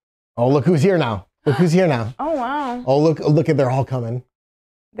yet. Oh, look who's here now. Look who's here now. Oh, wow. Oh, look at, they're all coming.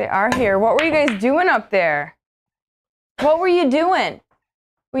 They are here. What were you guys doing up there? What were you doing?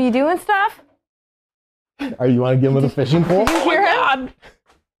 Were you doing stuff? You want to give him the fishing pole? Did you hear him?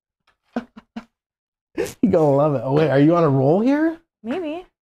 You're gonna love it. Oh wait, are you on a roll here? Maybe.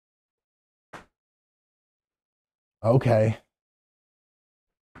 Okay.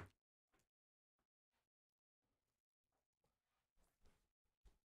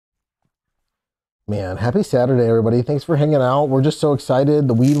 Man, happy Saturday, everybody. Thanks for hanging out. We're just so excited.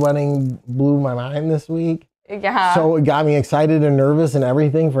 The weed wedding blew my mind this week. Yeah. So it got me excited and nervous and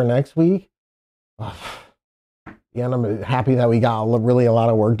everything for next week. Yeah, and I'm happy that we got really a lot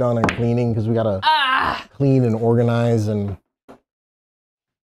of work done on cleaning because we got to clean and organize and...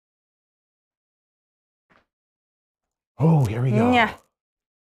 Oh, here we go. Yeah.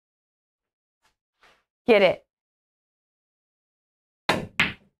 Get it.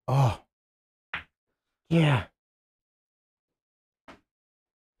 Oh. Yeah.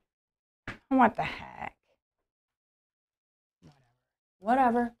 What the heck?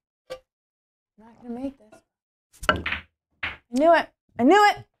 Whatever. I'm not going to make this. I knew it. I knew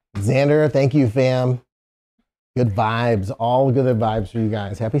it. Xander, thank you, fam. Good vibes. All good vibes for you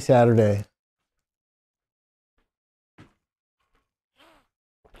guys. Happy Saturday.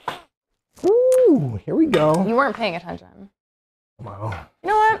 Ooh, here we go. You weren't paying attention. Wow. You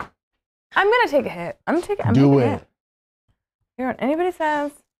know what? I'm going to take a hit. I'm going to take it. Do it. Hit. Hear what anybody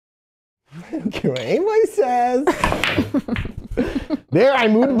says. I don't care what anybody says. There, I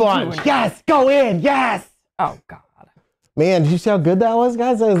moved a bunch. Yes, go in. Yes. Oh, God. Man, did you see how good that was,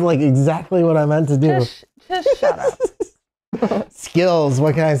 guys? That was like exactly what I meant to do. Just shut up. Skills,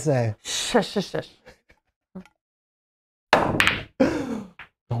 what can I say? Shush.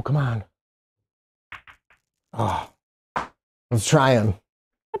 Oh, come on. Oh, I was trying.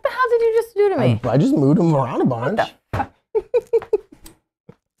 What the hell did you just do to me? I just moved them around a bunch.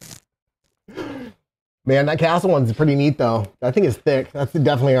 Man, that castle one's pretty neat, though. I think it's thick. That's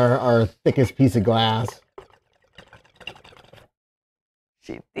definitely our thickest piece of glass.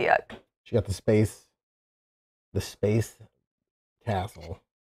 She's thick. She got the space castle.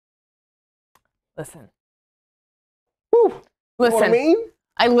 Listen. Woo. Listen. You know what I mean?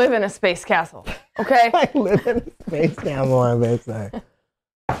 I live in a space castle, okay? I live in a space castle, I may say.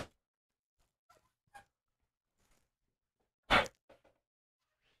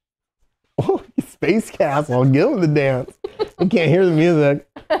 Oh, space castle. Give them the dance. You can't hear the music.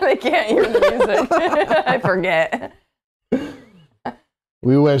 They can't hear the music. I forget.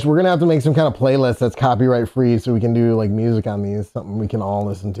 We wish. We're going to have to make some kind of playlist that's copyright free so we can do like music on these. Something we can all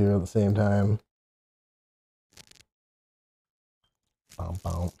listen to at the same time.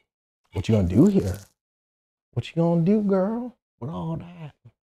 What you gonna do here? What you gonna do, girl? With all that?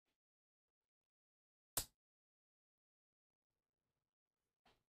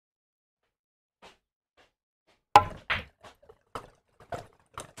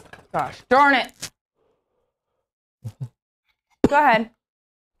 Gosh darn it. Go ahead.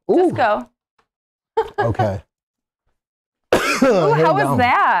 Ooh. Just go. Okay. Ooh, how was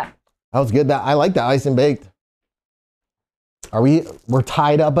that? That was good. I like the ice and baked. We're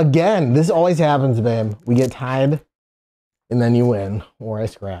tied up again. This always happens, babe. We get tied and then you win or I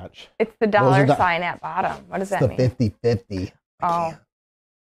scratch. It's the dollar sign at bottom. What does that mean? It's the 50-50. Oh. Is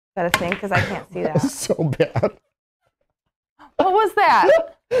that a thing? Because I can't see that. That's so bad. What was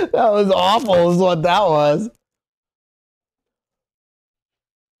that? That was awful is what that was.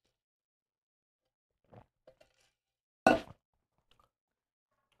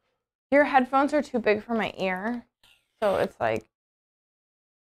 Your headphones are too big for my ear. So it's like.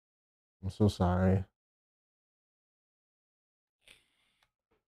 I'm so sorry.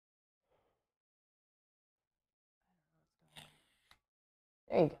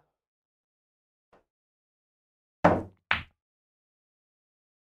 There you go.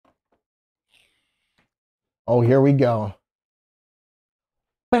 Oh, here we go.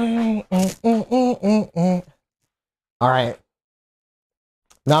 All right.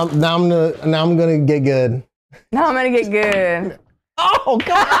 Now I'm gonna get good. Now I'm gonna get good. Oh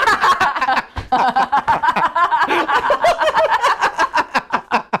God!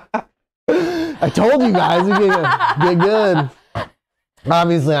 I told you guys to get good.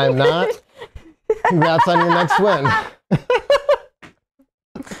 Obviously, I'm not. Congrats on your next win.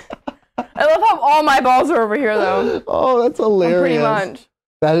 I love how all my balls are over here, though. Oh, that's hilarious. Pretty much.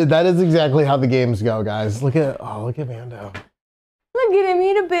 That is exactly how the games go, guys. Look at Mando. Look at him,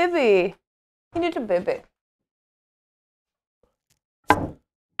 he a baby. He did a baby.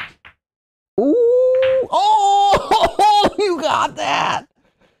 Ooh! Oh, you got that.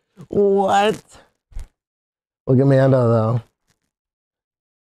 What? Look at Mando though.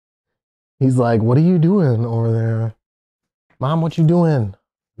 He's like, "What are you doing over there, Mom? What you doing?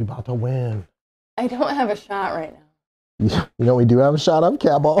 We about to win." I don't have a shot right now. You know, we do have a shot of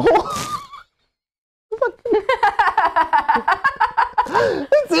cat ball.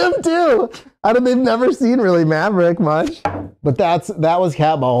 It's him too. They've never seen really Maverick much, but that was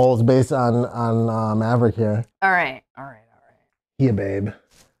cat ball holes based on Maverick here. All right. Yeah, babe.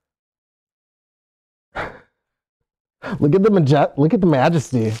 Look at the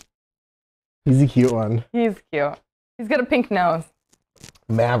majesty. He's a cute one. He's cute. He's got a pink nose.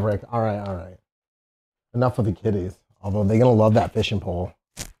 Maverick. All right. Enough of the kitties. Although they're gonna love that fishing pole.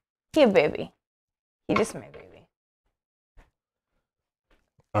 He a baby. He just my baby.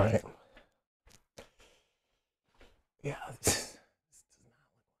 All right. Yeah.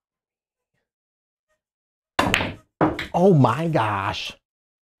 Oh my gosh.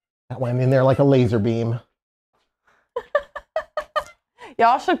 That went in there like a laser beam.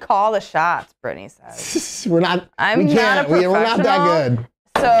 Y'all should call the shots, Brittany says. We're not that good.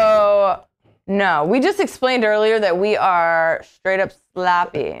 So, no. We just explained earlier that we are straight up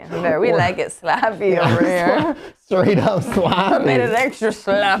sloppy. We like it sloppy over here. Straight up sloppy. I made it extra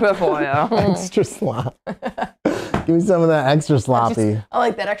sloppy for you. Extra slop. Give me some of that extra sloppy. I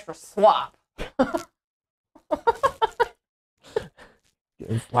like that extra slop.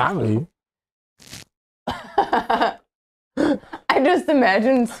 It's sloppy. I just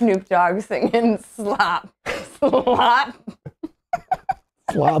imagine Snoop Dogg singing slop. Slop.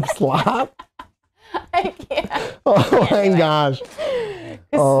 Slop. I can't. Oh my gosh.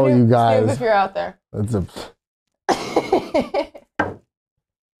 Oh, Snoop, you guys. Snoop, if you're out there. That's a...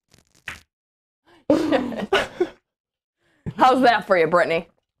 How's that for you, Brittany?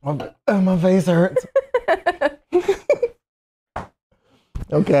 My face hurts.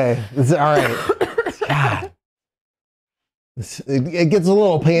 Okay. All right. God. It gets a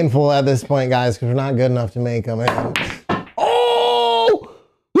little painful at this point, guys, because we're not good enough to make them. Oh!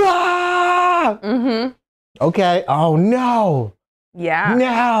 Ah! Mm-hmm. Okay. Oh, no. Yeah.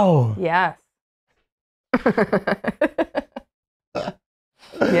 No. Yes.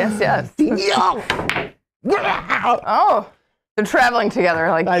 Yes. Oh, they're traveling together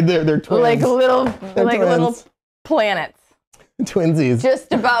like they're twins. like little planets. Twinsies.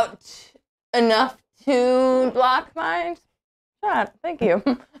 Just about enough to block my shot. Thank you.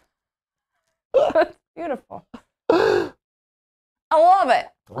 That's beautiful. I love it.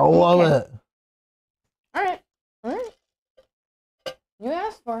 I love it. All right. You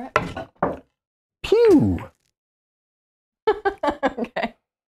asked for it. Pew. Okay.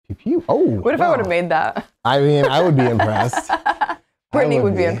 Pew pew. Oh. What if I would have made that? I mean, I would be impressed. Brittany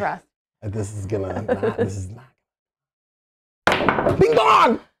would be impressed. This is not. Bing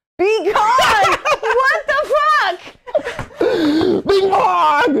bong! Be gone! What the fuck? Bing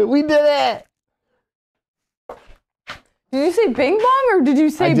bong! We did it! Did you say bing bong or did you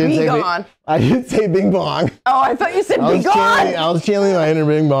say be gone? I did say bing bong. Oh, I thought you said be gone! I was channeling my inner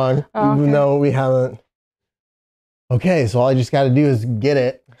bing bong. Oh, okay. Even though we haven't. Okay, so all I just got to do is get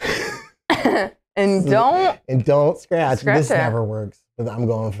it. And don't scratch. This never works, but I'm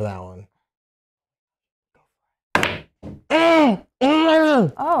going for that one.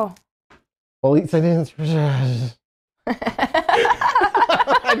 Oh. Well, at least I didn't scratch. I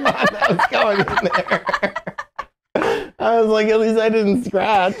thought that was going in there. I was like, at least I didn't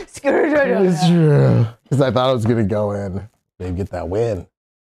scratch. It's true. Because I thought it was going to go in. Maybe get that win.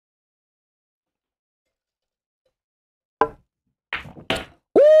 Okay.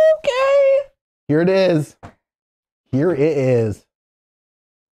 Here it is. Here it is.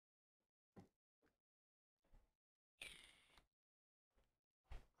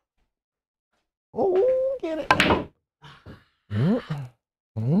 Oh, get it.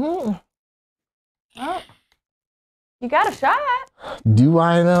 Oh, you got a shot. Do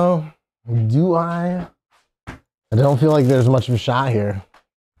I though? Do I? I don't feel like there's much of a shot here.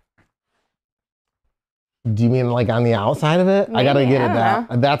 Do you mean like on the outside of it? Maybe, I gotta get it know.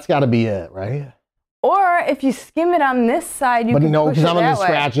 down. That's gotta be it, right? Or if you skim it on this side, you can no, push it because I'm gonna that way.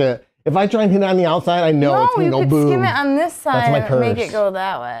 scratch it. If I try and hit it on the outside, I know it's gonna go boom. No, you could skim it on this side That's my and make curse. it go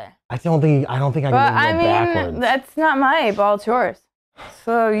that way. I don't think I can But go I mean, backwards. that's not my ball, it's yours.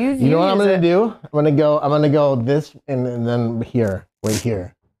 So you know what I'm gonna do? I'm gonna go this and then here, right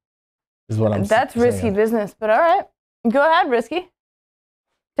here. Is what I'm That's saying. risky business, but all right. Go ahead, risky.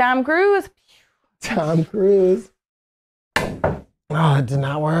 Tom Cruise. Tom Cruise. Oh, it did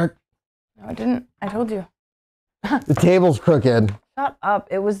not work. No, it didn't. I told you. The table's crooked. Shut up.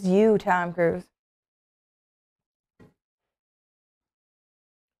 It was you, Tom Cruise.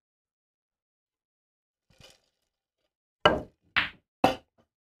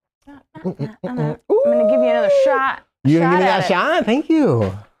 I'm gonna give you another shot. You're gonna give me that shot? Thank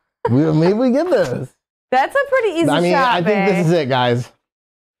you. Maybe we get this. That's a pretty easy shot. I think this is it, guys.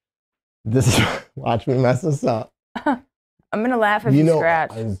 This is watch me mess this up. I'm gonna laugh if you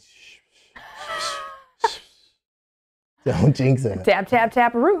scratch. Don't jinx it. Tap tap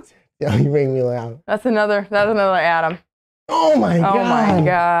tap-a-roo. Don't you make me laugh. That's another Adam. Oh my god. Oh my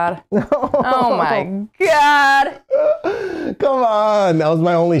god. Oh my god. Come on. That was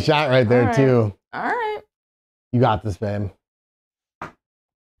my only shot right there, too. All right. You got this, babe.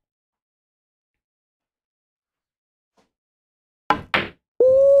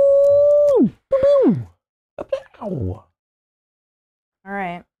 Ooh. All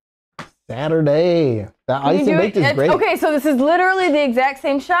right. Saturday. That ice and baked is great. Okay, so this is literally the exact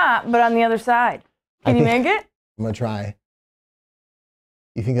same shot, but on the other side. Can you make it? I'm gonna try.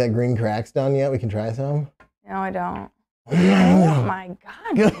 You think that green crack's done yet? We can try some? No, I don't. Oh my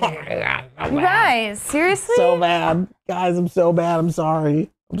god. You guys, seriously? So bad. Guys, I'm so bad. I'm sorry.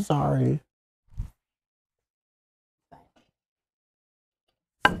 I'm sorry.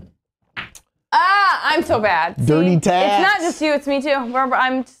 I'm so bad. Dirty tats. It's not just you, it's me too.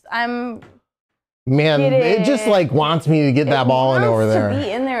 I'm Man, it just like wants me to get that ball in over there. To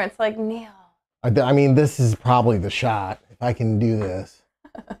be in there, it's like nail. I mean, this is probably the shot. If I can do this.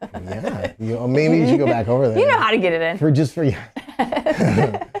 Yeah. Maybe you should go back over there. You know how to get it in. For you.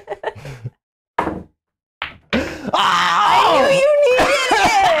 I knew you needed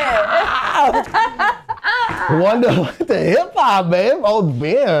it. One to the hip hop, babe. Oh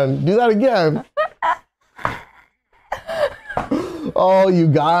man, do that again. Oh, you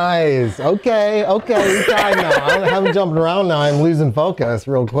guys. Okay, we tried now. I haven't jumped around now. I'm losing focus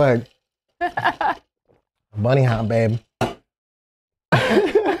real quick. Bunny hop, babe.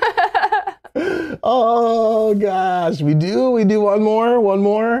 Oh gosh, we do one more.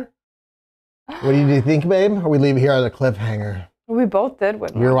 What do you think, babe? Or we leave it here on a cliffhanger? We both did. We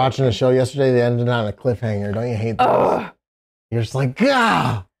were watching a show yesterday. They ended on a cliffhanger. Don't you hate that? You're just like,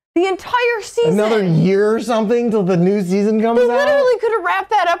 ah. The entire season. Another year or something till the new season comes out? They literally could have wrapped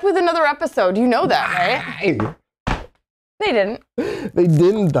that up with another episode. You know that, right? They didn't. They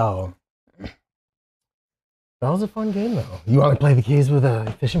didn't, though. That was a fun game, though. You want to play the keys with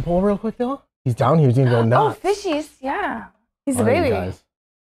a fishing pole real quick, though? He's down here. He's going to go nuts. Oh, fishies. Yeah. He's a All right, baby. you guys.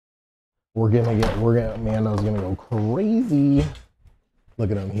 Amando's going to go crazy.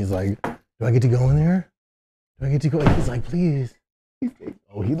 Look at him. He's like, do I get to go in there? Do I get to go? He's like, please.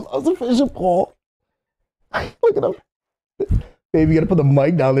 Oh, he loves a fishing pole. Look at him. Baby, you got to put the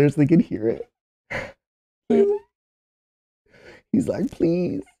mic down there so they can hear it. He's like,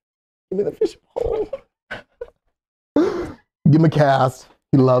 please, give me the fishing pole. Give him a cast.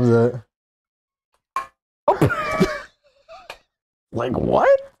 He loves it. Oh. Like, what?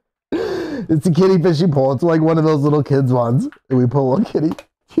 It's a kitty fishing pole. It's like one of those little kids ones. And we put a little kitty.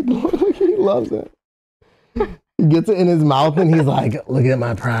 He loves it. He gets it in his mouth and he's like, look at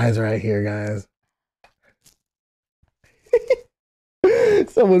my prize right here, guys.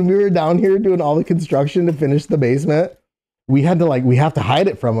 So when we were down here doing all the construction to finish the basement, we have to hide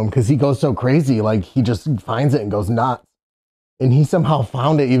it from him because he goes so crazy. Like he just finds it and goes nuts. And he somehow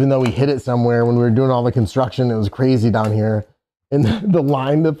found it even though he hid it somewhere when we were doing all the construction. It was crazy down here. And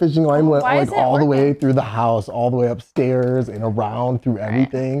the fishing line went like all the way through the house, all the way upstairs and around through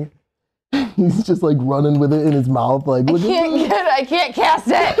everything. He's just like running with it in his mouth. Like, I can't cast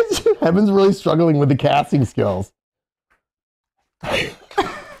it. Heaven's really struggling with the casting skills.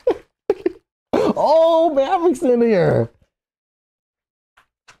 Oh, Maverick's in here.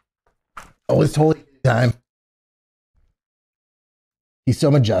 Oh, it's totally time. He's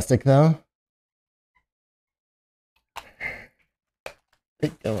so majestic, though.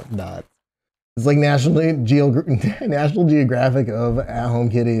 It's going nuts. It's like National Geographic of at-home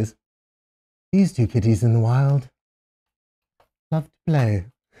kitties. These two kitties in the wild love to play.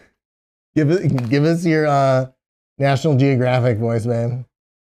 Give us your National Geographic voice, man.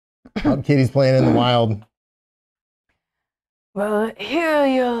 How kitties playing in the wild. Well, here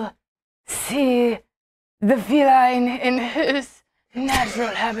you'll see the feline in his natural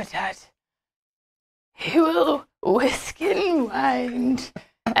habitat. He will whisk and wind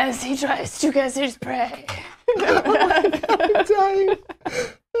as he tries to catch his prey. Oh my God, I'm dying.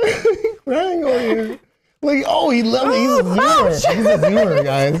 Crying over here. Like, oh, he loves it. He's a zoomer,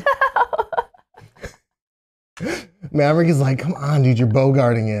 guys. Maverick is like, come on, dude, you're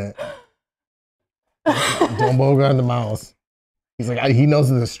bogarting it. Don't bogart the mouse. He's like, he knows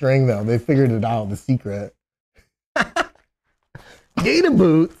the string, though. They figured it out, the secret. Gator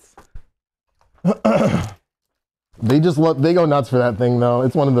boots. They go nuts for that thing, though.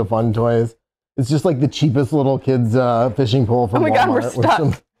 It's one of the fun toys. It's just like the cheapest little kids fishing pole from Walmart. God, we're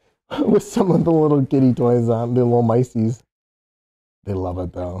stuck. With some of the little kitty toys on, the little miceys. They love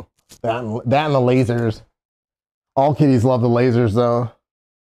it, though. That and the lasers. All kitties love the lasers, though.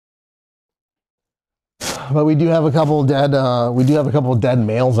 But we do have a couple dead. Dead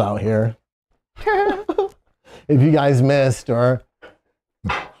males out here. If you guys missed, or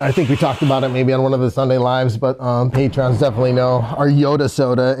I think we talked about it maybe on one of the Sunday lives, but patrons definitely know our Yoda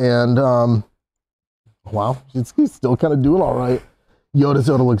soda, and wow, he's still kind of doing all right. Yoda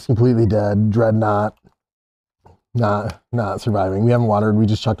soda looks completely dead. Dreadnought, not surviving. We haven't watered. We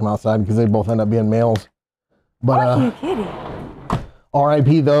just chucked them outside because they both end up being males. But kitty.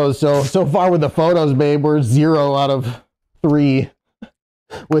 RIP those. So far with the photos, babe, we're 0 out of 3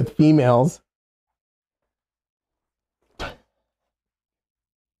 with females.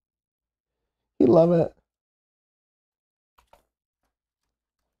 You love it.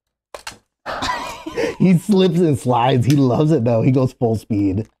 He slips and slides. He loves it, though. He goes full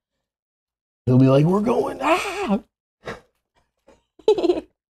speed. He'll be like, we're going, ah!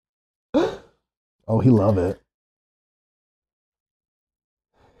 Oh, he love it.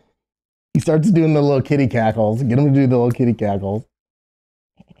 He starts doing the little kitty cackles. Get him to do the little kitty cackles.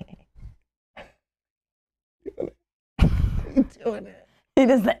 He's doing it. He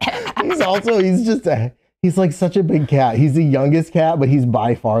does that. He's like such a big cat. He's the youngest cat, but he's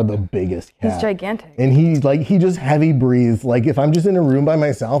by far the biggest cat. He's gigantic. And he just heavy breathes. Like if I'm just in a room by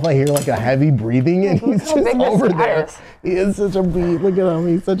myself, I hear like a heavy breathing, and he's just over there. He is such a beast. Look at him.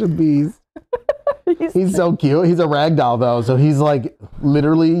 He's such a beast. He's so cute. He's a rag doll, though. So he's like,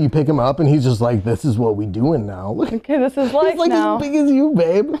 literally, you pick him up and he's just like, this is what we doing now. Okay, this is life he's like now. as big as you,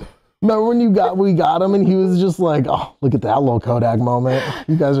 babe. Remember when we got him and he was just like, oh, look at that little Kodak moment.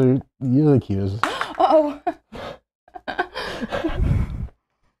 You're the cutest. Uh-oh.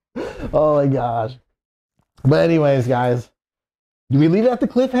 Oh my gosh. But anyways, guys, do we leave it at the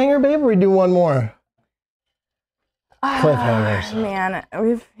cliffhanger, babe, or we do one more? Cliffhangers. Man,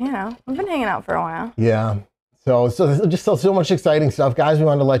 we've been hanging out for a while. Yeah. So just so much exciting stuff, guys. We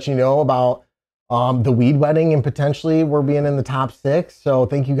wanted to let you know about the weed wedding, and potentially we're being in the top 6. So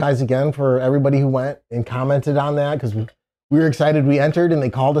thank you guys again for everybody who went and commented on that, because we were excited we entered, and they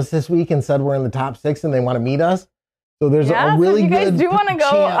called us this week and said we're in the top 6 and they want to meet us. So there's a really good chance. If you guys do want to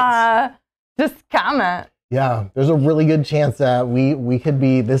go, just comment. Yeah, there's a really good chance that we could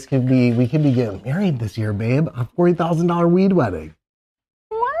be getting married this year, babe. A $40,000 weed wedding.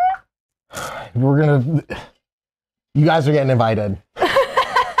 What? You guys are getting invited.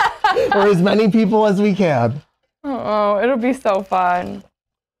 Or as many people as we can. Oh, it'll be so fun.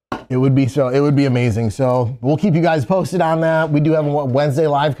 It would be amazing. So we'll keep you guys posted on that. We do have a Wednesday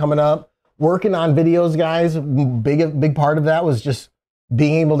live coming up. Working on videos, guys. Big part of that was just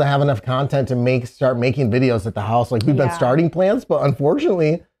being able to have enough content to start making videos at the house. Like we've been starting plans, but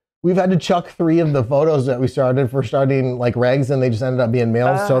unfortunately we've had to chuck 3 of the photos that we started for starting like regs, and they just ended up being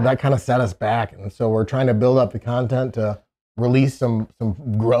males. So that kind of set us back. And so we're trying to build up the content to release some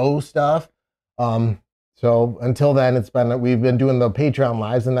grow stuff. So until then, we've been doing the Patreon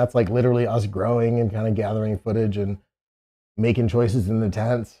lives, and that's like literally us growing and kind of gathering footage and making choices in the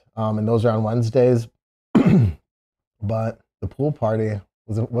tents. And those are on Wednesdays. But the pool party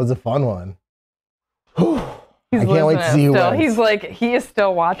was a fun one. I can't wait to see you. He is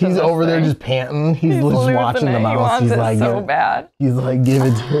still watching. He's over there just panting. He's just watching the mouse. He's like, so bad. He's like, give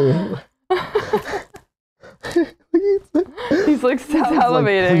it to him. He's like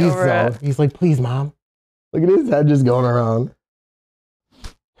salivating over it. He's like, please, Mom. Look at his head just going around.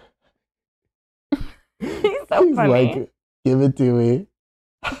 He's so funny. Like, give it to me.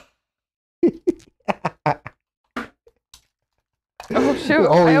 Oh shoot!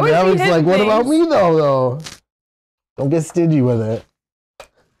 Oh, now it's like, what about me though? Don't get stingy with it.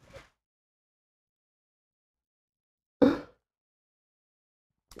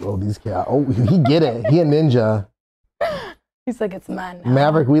 Oh, these cats. Oh, he get it. He a ninja. He's like, it's mine now.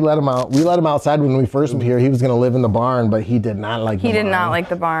 Maverick, we let him out. We let him outside when we first moved here. He was gonna live in the barn, but he did not like. He did not like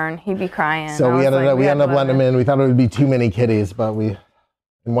the barn. He'd be crying. So we ended up letting him in. We thought it would be too many kitties, but and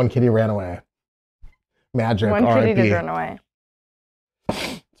one kitty ran away. Magic. One kitty did run away.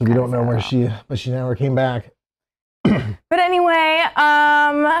 So we don't know where but she never came back. But anyway,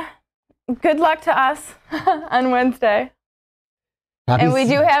 good luck to us on Wednesday. And we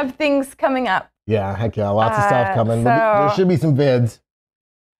do have things coming up. Yeah, heck yeah, lots of stuff coming. There should be some vids.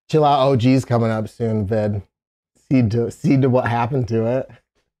 Chill Out OG's coming up soon, vid. Seed to what happened to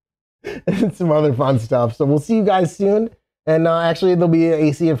it. And some other fun stuff. So we'll see you guys soon. And actually, there'll be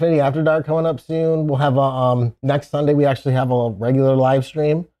AC Infinity After Dark coming up soon. We'll have next Sunday, we actually have a regular live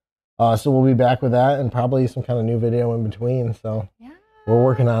stream. So we'll be back with that and probably some kind of new video in between. So yeah, we're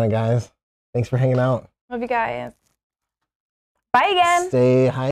working on it, guys. Thanks for hanging out. Love you guys. Bye again. Stay high.